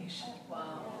condemnation.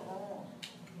 Wow.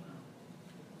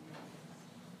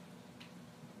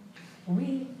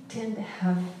 We tend to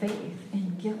have faith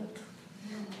in guilt.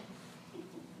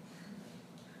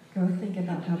 Go think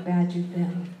about how bad you've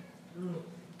been.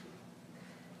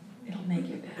 It'll make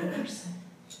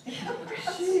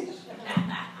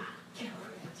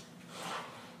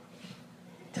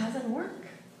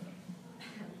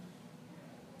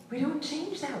we don't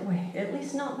change that way, at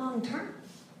least not long term.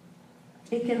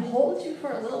 It can hold you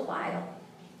for a little while.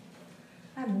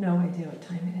 I have no idea what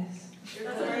time it is.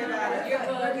 Don't worry about it.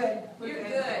 We're good. You're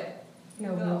good.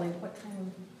 No, really, what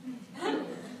time?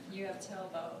 You have till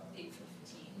about 8:15.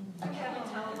 I can't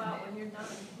tell about when you're done.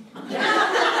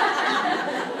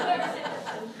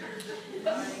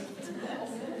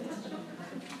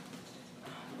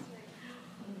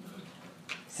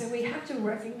 So we have to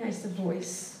recognize the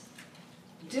voice.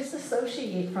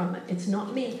 Disassociate from it. It's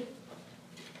not me.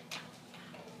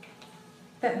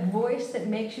 That voice that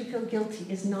makes you feel guilty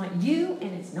is not you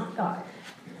and it's not God.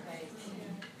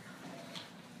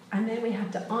 And then we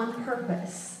have to, on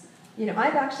purpose,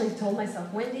 I've actually told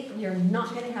myself, Wendy, you're not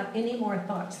going to have any more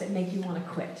thoughts that make you want to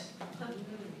quit.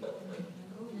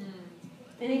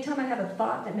 Anytime I have a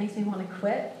thought that makes me want to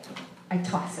quit, I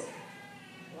toss it.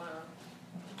 Wow.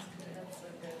 That's so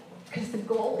good. Because the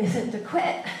goal isn't to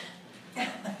quit.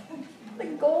 The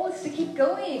goal is to keep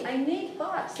going. I need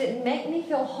thoughts that make me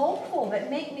feel hopeful, that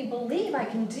make me believe I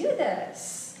can do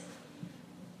this.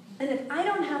 And if I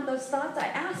don't have those thoughts, I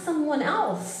ask someone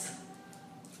else.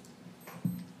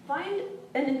 Find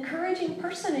an encouraging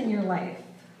person in your life.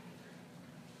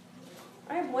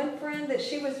 I have one friend that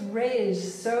she was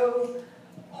raised so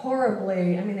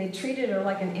horribly. I mean, they treated her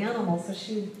like an animal. So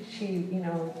she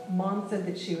mom said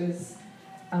that she was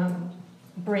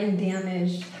brain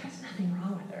damaged. There was nothing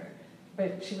wrong with her,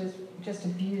 but she was just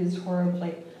abused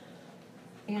horribly.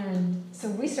 And so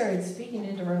we started speaking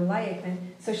into her life.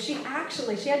 And so she had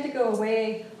to go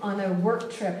away on a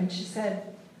work trip. And she said,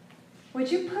 would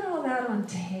you put all that on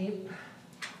tape?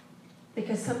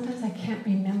 Because sometimes I can't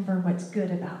remember what's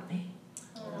good about me.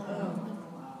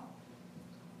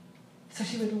 So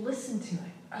she would listen to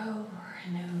it over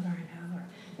and over and over.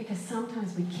 Because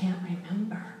sometimes we can't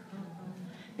remember.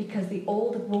 Because the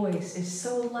old voice is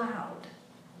so loud.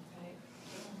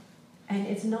 And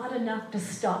it's not enough to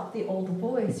stop the old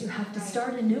voice. You have to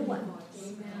start a new one.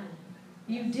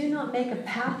 You do not make a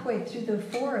pathway through the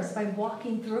forest by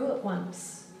walking through it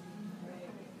once.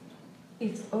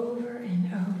 It's over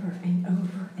and over and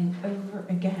over and over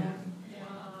again.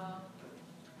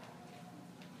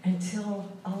 Until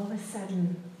all of a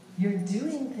sudden you're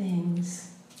doing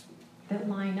things that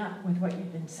line up with what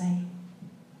you've been saying.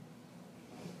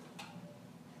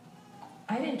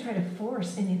 I didn't try to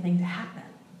force anything to happen.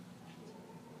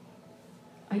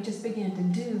 I just began to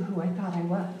do who I thought I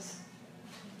was.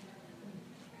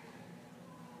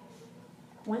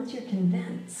 Once you're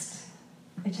convinced,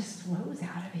 it just flows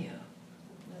out of you.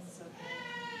 That's so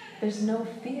good. There's no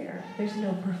fear. There's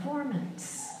no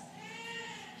performance.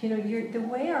 The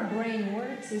way our brain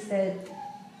works is that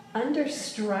under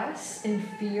stress and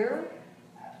fear,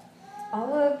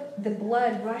 all of the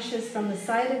blood rushes from the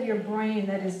side of your brain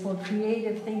that is for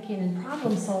creative thinking and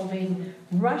problem solving,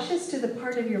 rushes to the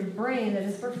part of your brain that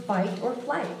is for fight or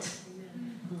flight.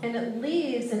 And it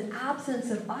leaves an absence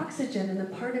of oxygen in the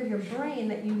part of your brain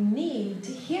that you need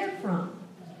to hear from.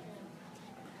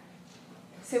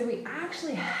 So we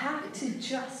actually have to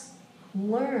just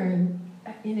learn,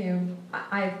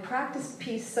 I've practiced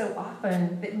peace so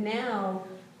often that now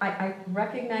I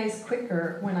recognize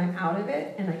quicker when I'm out of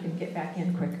it and I can get back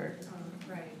in quicker.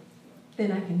 Right.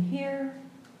 Then I can hear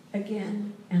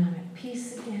again and I'm at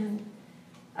peace again.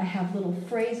 I have little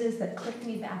phrases that click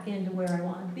me back into where I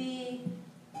want to be.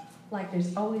 Like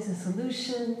there's always a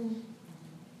solution.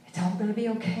 It's all going to be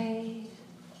okay.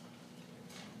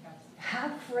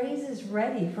 Have phrases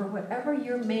ready for whatever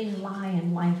your main lie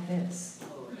in life is.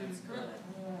 Oh, that's good.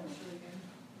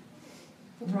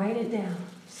 Write it down.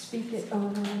 Speak it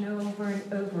over and over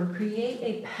and over. Create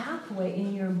a pathway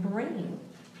in your brain.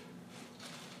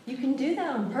 You can do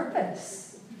that on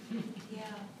purpose.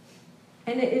 Yeah.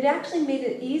 And it actually made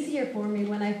it easier for me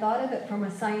when I thought of it from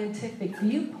a scientific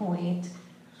viewpoint,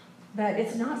 that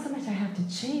it's not so much I have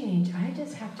to change, I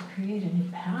just have to create a new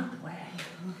pathway.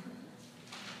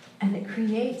 And it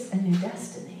creates a new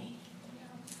destiny.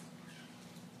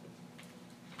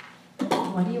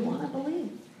 What do you want to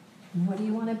believe? What do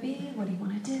you want to be? What do you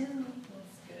want to do?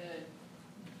 That's good.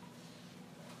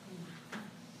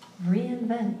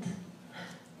 Reinvent.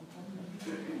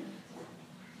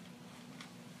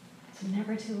 It's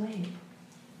never too late.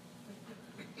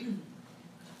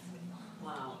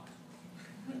 Wow.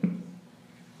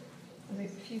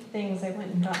 There's a few things. I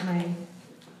went and got my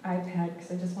iPad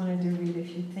because I just wanted to read a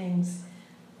few things.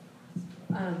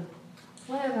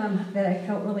 One of them that I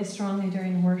felt really strongly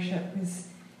during worship was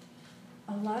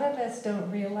a lot of us don't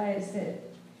realize that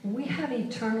we have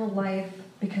eternal life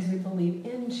because we believe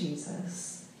in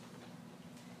Jesus.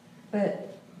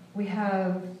 But we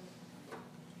have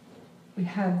We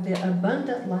have the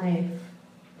abundant life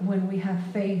when we have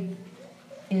faith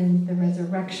in the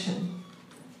resurrection.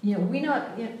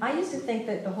 I used to think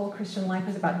that the whole Christian life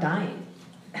was about dying.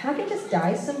 If I could just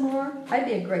die some more, I'd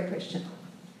be a great Christian.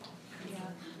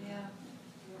 Yeah.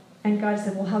 And God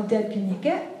said, well, how dead can you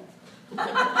get?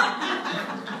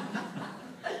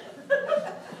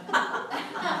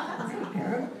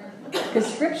 Because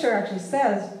Scripture actually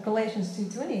says, Galatians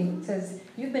 2:20 says,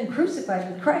 you've been crucified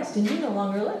with Christ and you no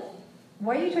longer live.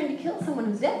 Why are you trying to kill someone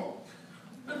who's dead?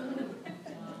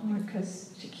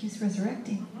 Because she keeps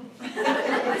resurrecting.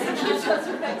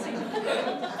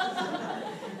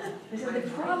 So the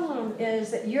problem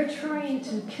is that you're trying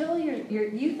to kill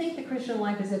you think the Christian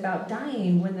life is about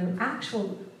dying when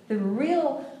the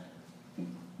real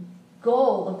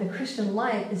goal of the Christian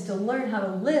life is to learn how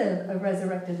to live a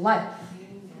resurrected life.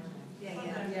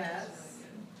 Yes.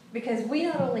 Because we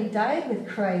not only died with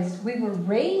Christ, we were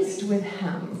raised with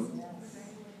him.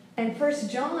 And 1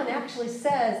 John actually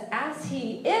says, as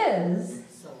he is,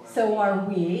 so are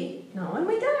we, not when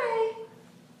we die.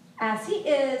 As he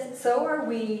is, so are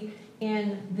we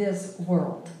in this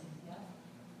world.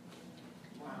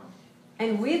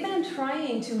 And we've been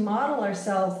trying to model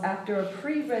ourselves after a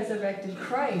pre-resurrected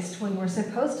Christ when we're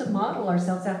supposed to model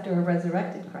ourselves after a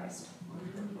resurrected Christ.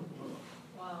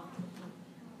 Wow.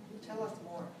 Tell us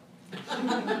more.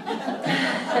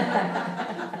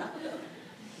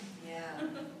 Yeah.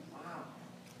 Wow.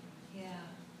 Yeah.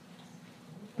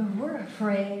 But we're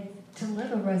afraid to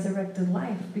live a resurrected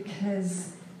life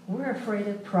because we're afraid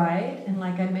of pride. And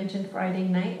like I mentioned Friday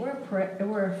night, we're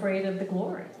afraid of the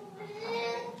glory.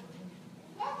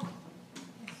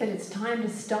 But it's time to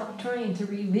stop trying to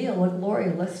reveal a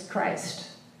glorious Christ.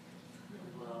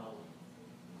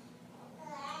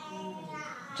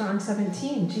 John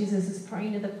 17, Jesus is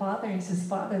praying to the Father and he says,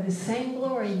 Father, the same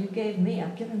glory you gave me,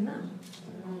 I've given them.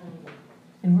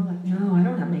 And we're like, no, I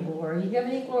don't have any glory. You have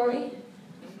any glory?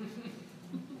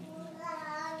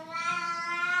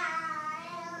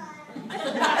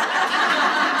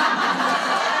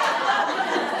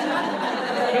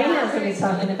 He knows what he's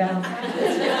talking about.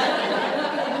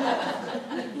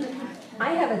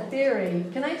 I have a theory.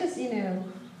 Can I just,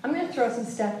 I'm going to throw some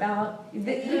stuff out. You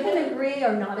can agree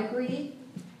or not agree.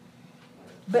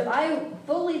 But I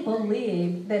fully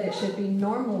believe that it should be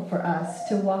normal for us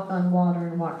to walk on water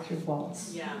and walk through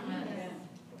walls. Yeah.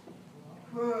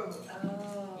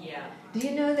 Yeah. Do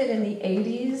you know that in the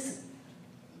 80s,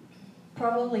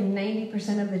 probably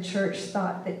 90% of the church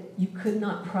thought that you could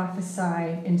not prophesy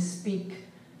and speak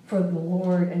for the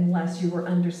Lord unless you were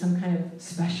under some kind of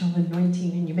special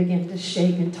anointing and you began to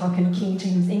shake and talk in King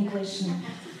James English. And,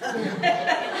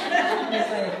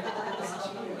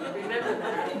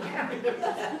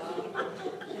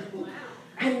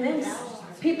 And then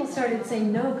people started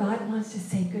saying, no, God wants to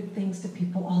say good things to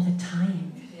people all the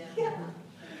time. Yeah.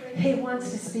 He wants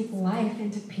to speak life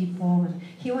into people, and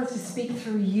he wants to speak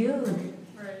through you.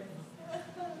 Right.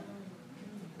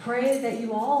 Pray that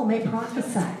you all may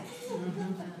prophesy.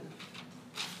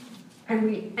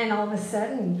 And all of a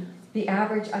sudden, the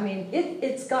average,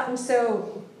 it's gotten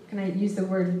so, can I use the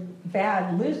word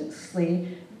bad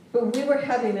loosely, but we were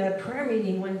having a prayer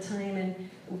meeting one time, and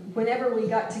whenever we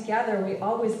got together, we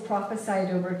always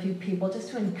prophesied over a few people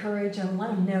just to encourage them, let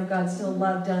them know God still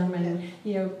loved them and,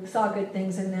 saw good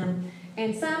things in them.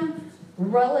 And some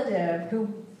relative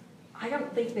who, I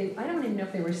don't even know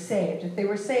if they were saved. If they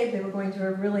were saved, they were going to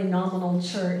a really nominal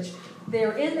church. They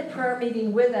were in the prayer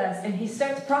meeting with us, and he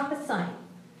starts prophesying.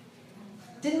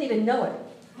 Didn't even know it.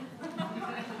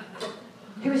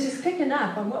 He was just picking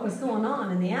up on what was going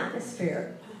on in the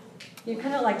atmosphere. You're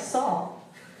kind of like Saul.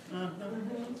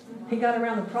 He got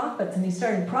around the prophets and he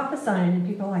started prophesying, and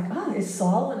people were like, oh, is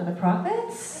Saul one of the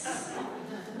prophets?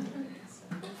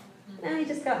 No, he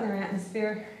just got in their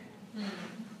atmosphere.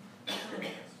 So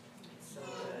good.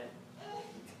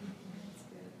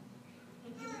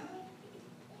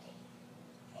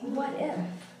 What if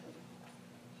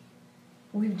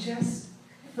we just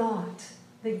thought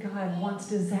that God wants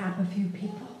to zap a few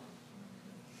people?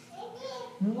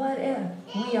 What if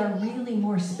we are really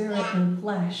more spirit than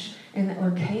flesh and that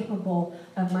we're capable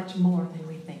of much more than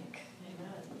we think?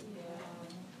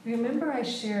 Remember I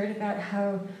shared about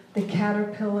how the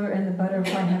caterpillar and the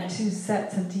butterfly have two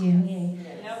sets of DNA?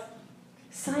 Yep.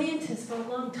 Scientists for a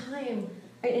long time,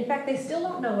 in fact, they still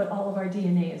don't know what all of our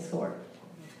DNA is for.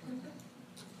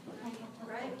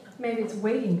 Right. Maybe it's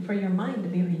waiting for your mind to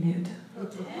be renewed.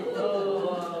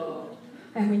 Oh.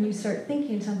 And when you start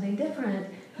thinking something different,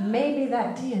 maybe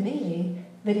that DNA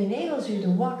that enables you to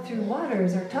walk through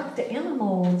waters or talk to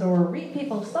animals or read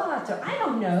people's thoughts, or I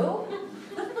don't know.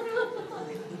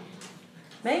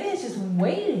 Maybe it's just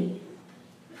waiting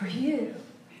for you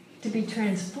to be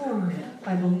transformed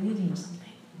by believing something.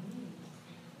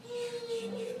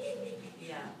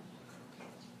 Yeah.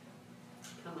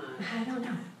 Come on. I don't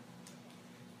know.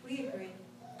 We agree.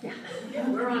 Yeah,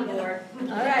 we're on board. All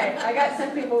right, I got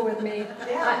some people with me.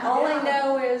 All I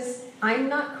know is I'm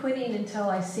not quitting until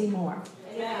I see more.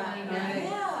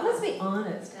 Yeah. Let's be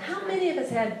honest. How many of us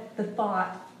had the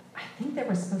thought, I think there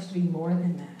was supposed to be more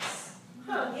than this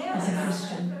as a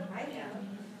Christian?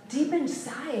 Deep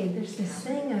inside, there's this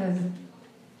thing of,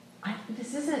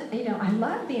 this isn't, I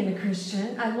love being a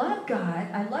Christian. I love God.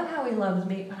 I love how He loves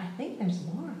me, but I think there's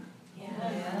more.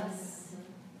 Yes.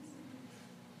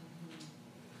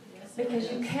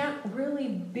 Because you can't really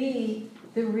be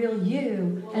the real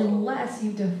you unless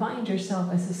you defined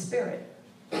yourself as a spirit.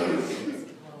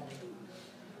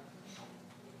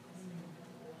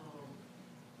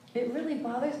 It really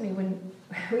bothers me when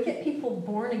we get people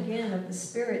born again of the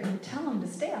Spirit and tell them to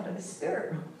stay out of the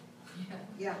spirit realm.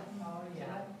 Yeah. Oh,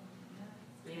 yeah.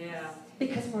 Yeah.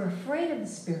 Because we're afraid of the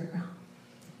spirit realm.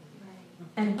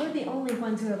 And we're the only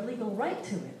ones who have legal right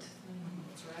to it.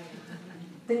 That's right.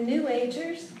 The New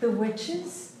Agers, the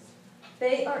witches,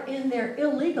 they are in there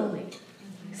illegally,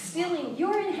 stealing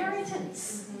your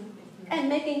inheritance and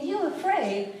making you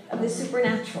afraid of the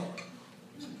supernatural.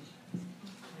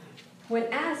 When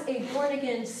as a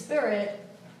born-again spirit,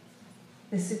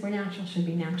 the supernatural should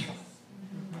be natural.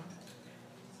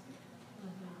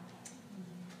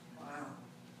 Wow.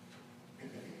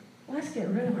 Let's get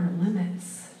rid of our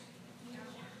limits.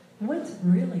 What's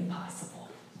really possible?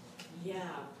 Yeah,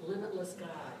 limitless God.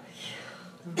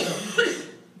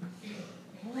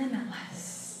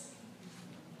 Limitless.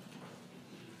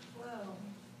 Whoa.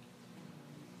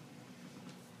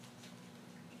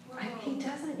 He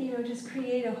doesn't, just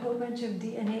create a whole bunch of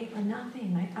DNA for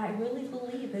nothing. I really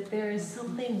believe that there is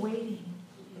something waiting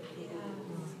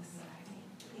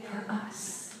for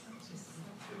us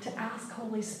to ask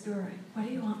Holy Spirit, what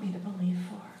do you want me to believe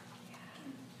for?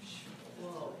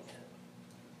 Whoa.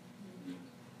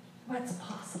 What's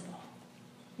possible?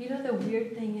 The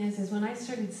weird thing is when I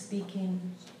started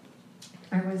speaking,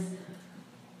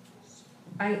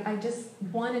 I just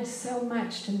wanted so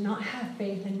much to not have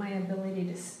faith in my ability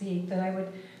to speak that I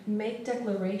would make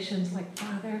declarations like,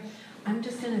 Father, I'm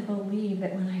just going to believe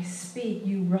that when I speak,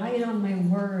 you write on my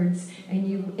words and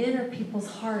you enter people's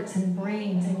hearts and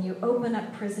brains and you open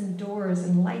up prison doors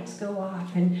and lights go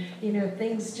off and,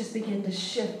 things just begin to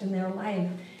shift in their life.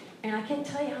 And I can't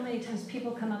tell you how many times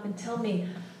people come up and tell me,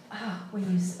 when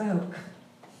you spoke.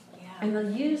 And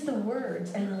they'll use the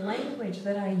words and the language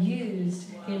that I used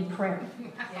in prayer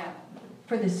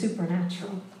for the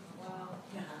supernatural.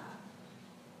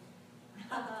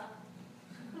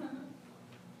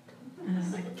 And I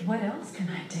was like, what else can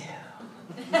I do?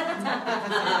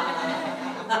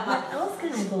 What else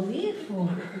can I believe for?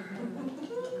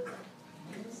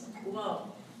 Whoa.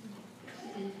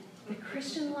 The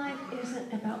Christian life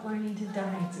isn't about learning to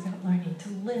die. It's about learning to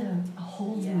live a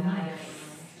whole new life.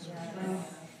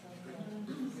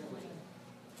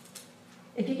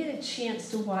 If you get a chance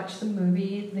to watch the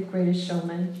movie The Greatest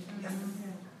Showman,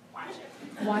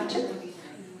 watch it.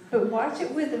 But watch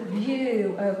it with a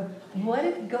view of what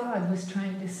if God was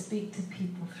trying to speak to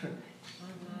people through it.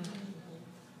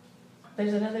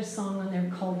 There's another song on there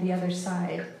called The Other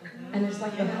Side. And it's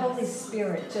like the Holy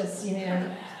Spirit just,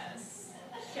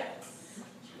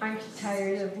 aren't you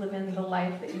tired of living the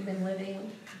life that you've been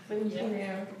living?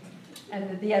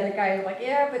 And the other guy is like,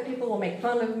 yeah, but people will make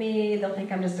fun of me. They'll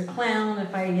think I'm just a clown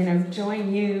if I,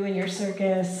 join you in your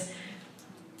circus.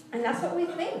 And that's what we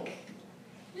think.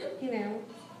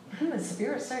 When the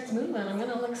Spirit starts moving, I'm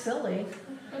going to look silly.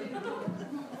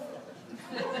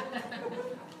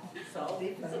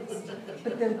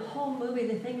 But the whole movie,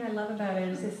 the thing I love about it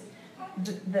is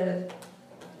this,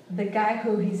 the guy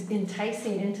who he's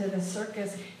enticing into the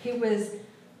circus, he was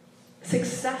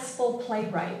successful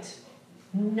playwright.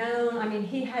 Known,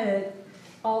 he had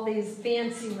all these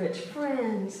fancy rich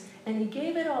friends, and he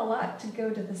gave it all up to go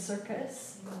to the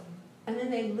circus. And then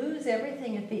they lose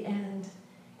everything at the end.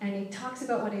 And he talks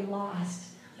about what he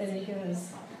lost. And he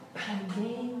goes, but I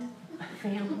gained a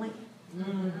family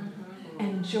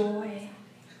and joy.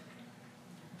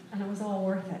 And it was all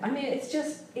worth it. It's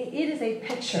just, it is a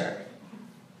picture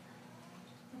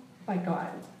by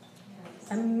God.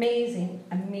 Amazing,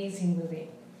 amazing movie.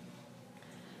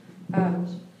 I'm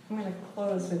going to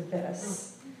close with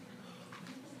this.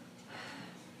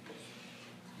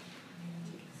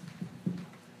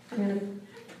 I'm going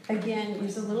to, again,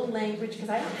 use a little language because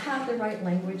I don't have the right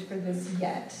language for this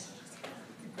yet.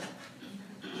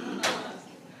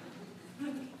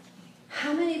 How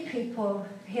How many people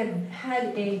have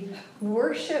had a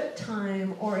worship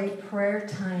time or a prayer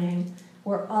time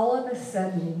where all of a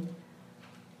sudden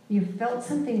you felt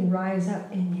something rise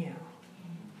up in you?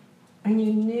 And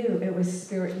you knew it was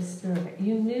spirit to spirit.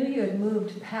 You knew you had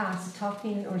moved past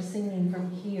talking or singing from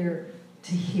here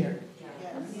to here.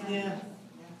 Yeah.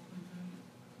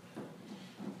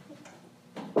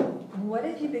 What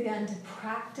if you began to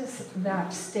practice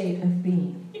that state of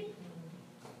being?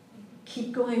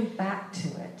 Keep going back to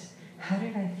it. How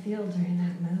did I feel during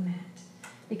that moment?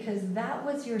 Because that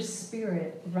was your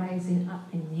spirit rising up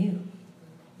in you.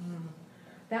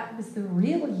 That was the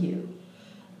real you.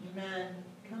 Amen.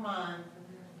 Come on.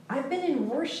 I've been in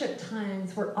worship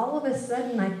times where all of a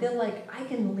sudden I feel like I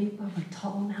can leap over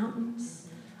tall mountains.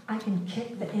 I can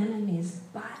kick the enemy's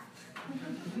butt.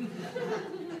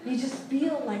 You just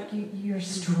feel like you're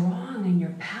strong and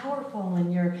you're powerful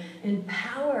and you're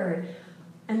empowered.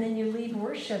 And then you leave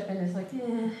worship and it's like,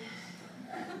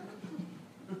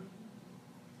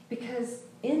 Because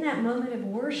in that moment of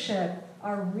worship,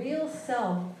 our real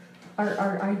self,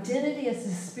 our identity as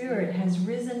a spirit has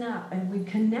risen up and we've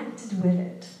connected with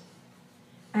it.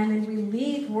 And then we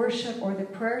leave worship or the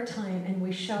prayer time and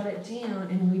we shut it down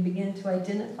and we begin to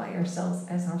identify ourselves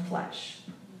as our flesh.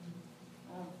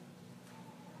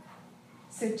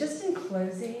 So just in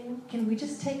closing, can we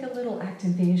just take a little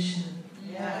activation?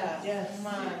 Yes. Come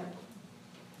on.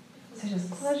 So just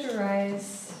close your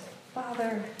eyes.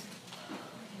 Father,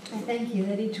 I thank you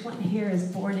that each one here is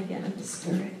born again of the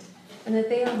Spirit, and that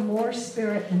they are more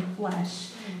spirit than flesh,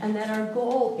 and that our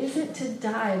goal isn't to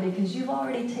die because you've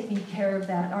already taken care of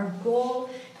that. Our goal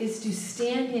is to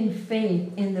stand in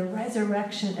faith in the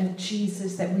resurrection of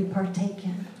Jesus that we partake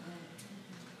in.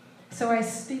 So I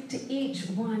speak to each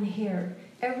one here,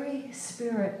 every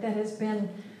spirit that has been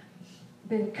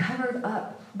covered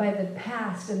up by the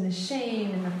past and the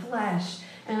shame and the flesh.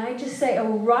 And I just say,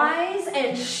 arise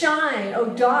and shine, O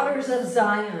daughters of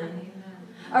Zion.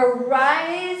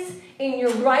 Arise in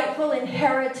your rightful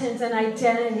inheritance and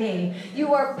identity.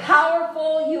 You are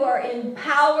powerful. You are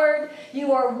empowered.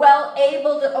 You are well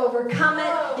able to overcome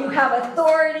it. You have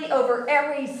authority over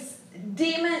every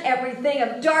demon, everything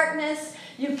of darkness.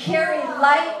 You carry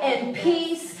light and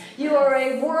peace. You are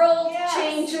a world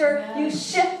changer. You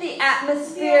shift the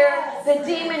atmosphere. The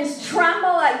demons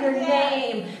tremble at your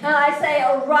name. And I say,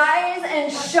 arise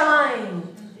and shine.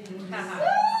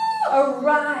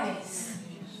 Arise.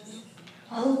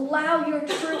 Allow your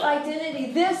true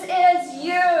identity. This is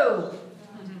you.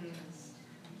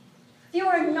 You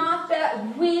are not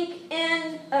that weak,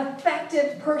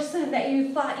 ineffective person that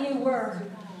you thought you were.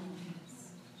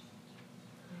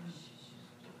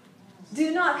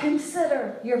 Do not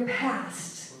consider your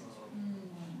past.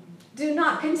 Do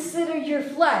not consider your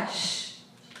flesh.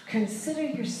 Consider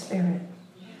your spirit.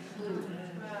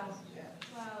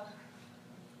 Wow.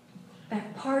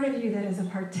 That part of you that is a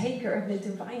partaker of the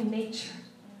divine nature.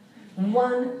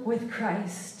 One with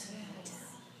Christ.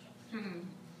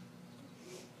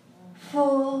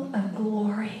 Full of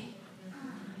glory.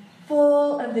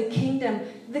 Full of the kingdom.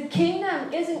 The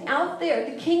kingdom isn't out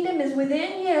there. The kingdom is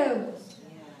within you.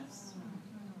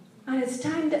 And it's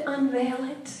time to unveil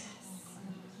it.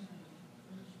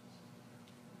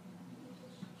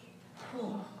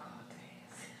 Oh,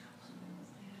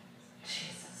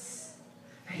 Jesus,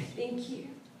 I thank you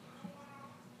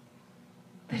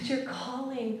that you're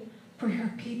calling for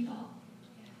your people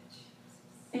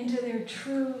into their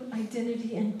true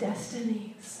identity and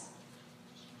destinies.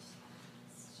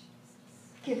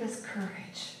 Give us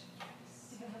courage.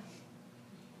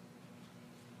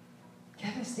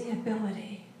 Give us the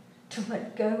ability to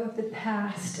let go of the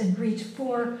past and reach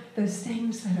for those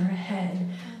things that are ahead.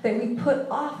 That we put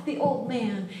off the old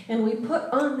man and we put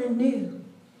on the new.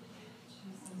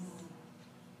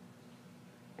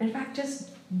 In fact, just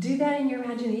do that in your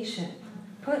imagination.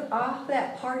 Put off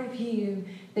that part of you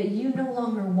that you no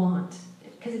longer want.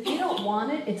 Because if you don't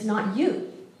want it, it's not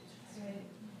you.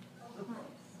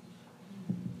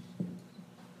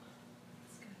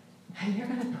 And you're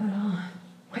going to put on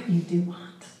what you do want.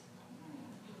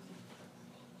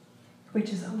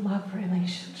 Which is a love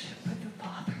relationship with the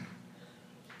Father.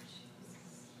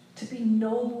 To be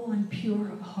noble and pure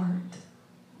of heart.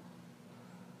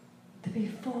 To be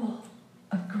full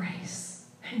of grace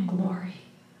and glory.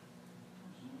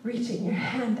 Reaching your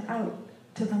hand out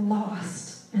to the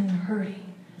lost and the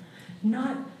hurting.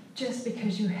 Not just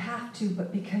because you have to,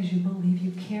 but because you believe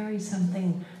you carry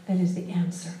something that is the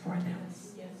answer for them.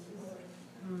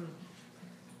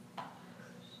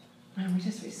 And we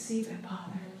just receive it,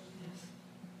 Father.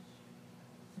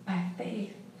 By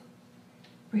faith,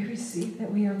 we receive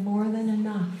that we are more than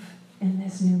enough in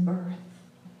this new birth.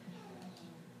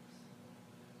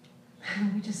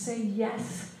 And we just say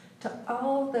yes to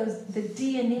all those, the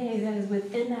DNA that is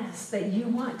within us that you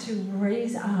want to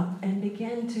raise up and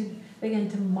begin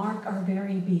to mark our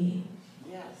very being.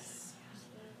 Yes.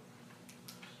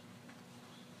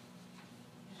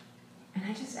 And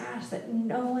I just ask that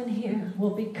no one here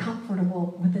will be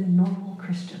comfortable with a normal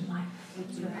Christian life.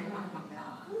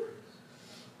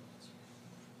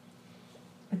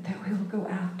 But that we will go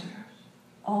after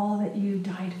all that you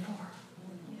died for.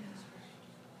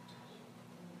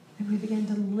 And we begin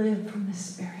to live from the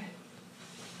Spirit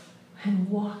and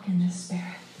walk in the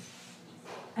Spirit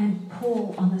and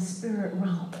pull on the Spirit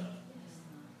realm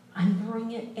and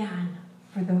bring it in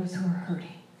for those who are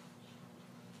hurting.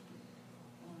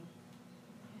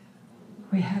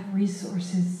 We have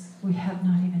resources we have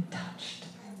not even touched.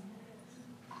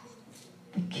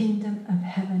 The kingdom of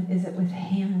heaven is at with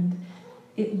hand.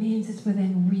 It means it's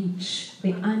within reach.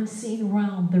 The unseen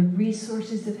realm, the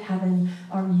resources of heaven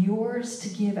are yours to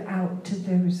give out to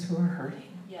those who are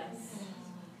hurting. Yes.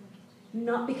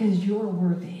 Not because you're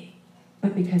worthy,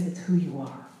 but because it's who you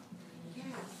are. Yes,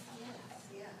 yes,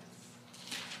 yes.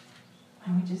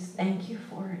 And we just thank you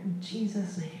for it in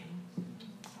Jesus' name.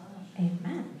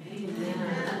 Amen.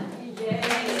 Amen.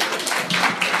 Yay.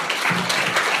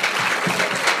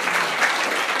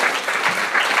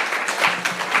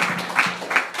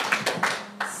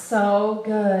 So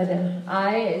good.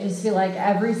 I just feel like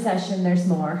every session there's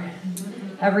more.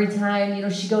 Every time,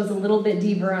 she goes a little bit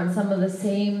deeper on some of the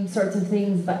same sorts of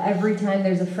things, but every time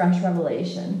there's a fresh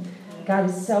revelation. God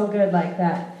is so good like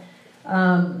that.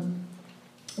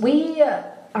 We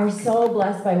are so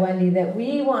blessed by Wendy that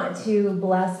we want to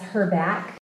bless her back.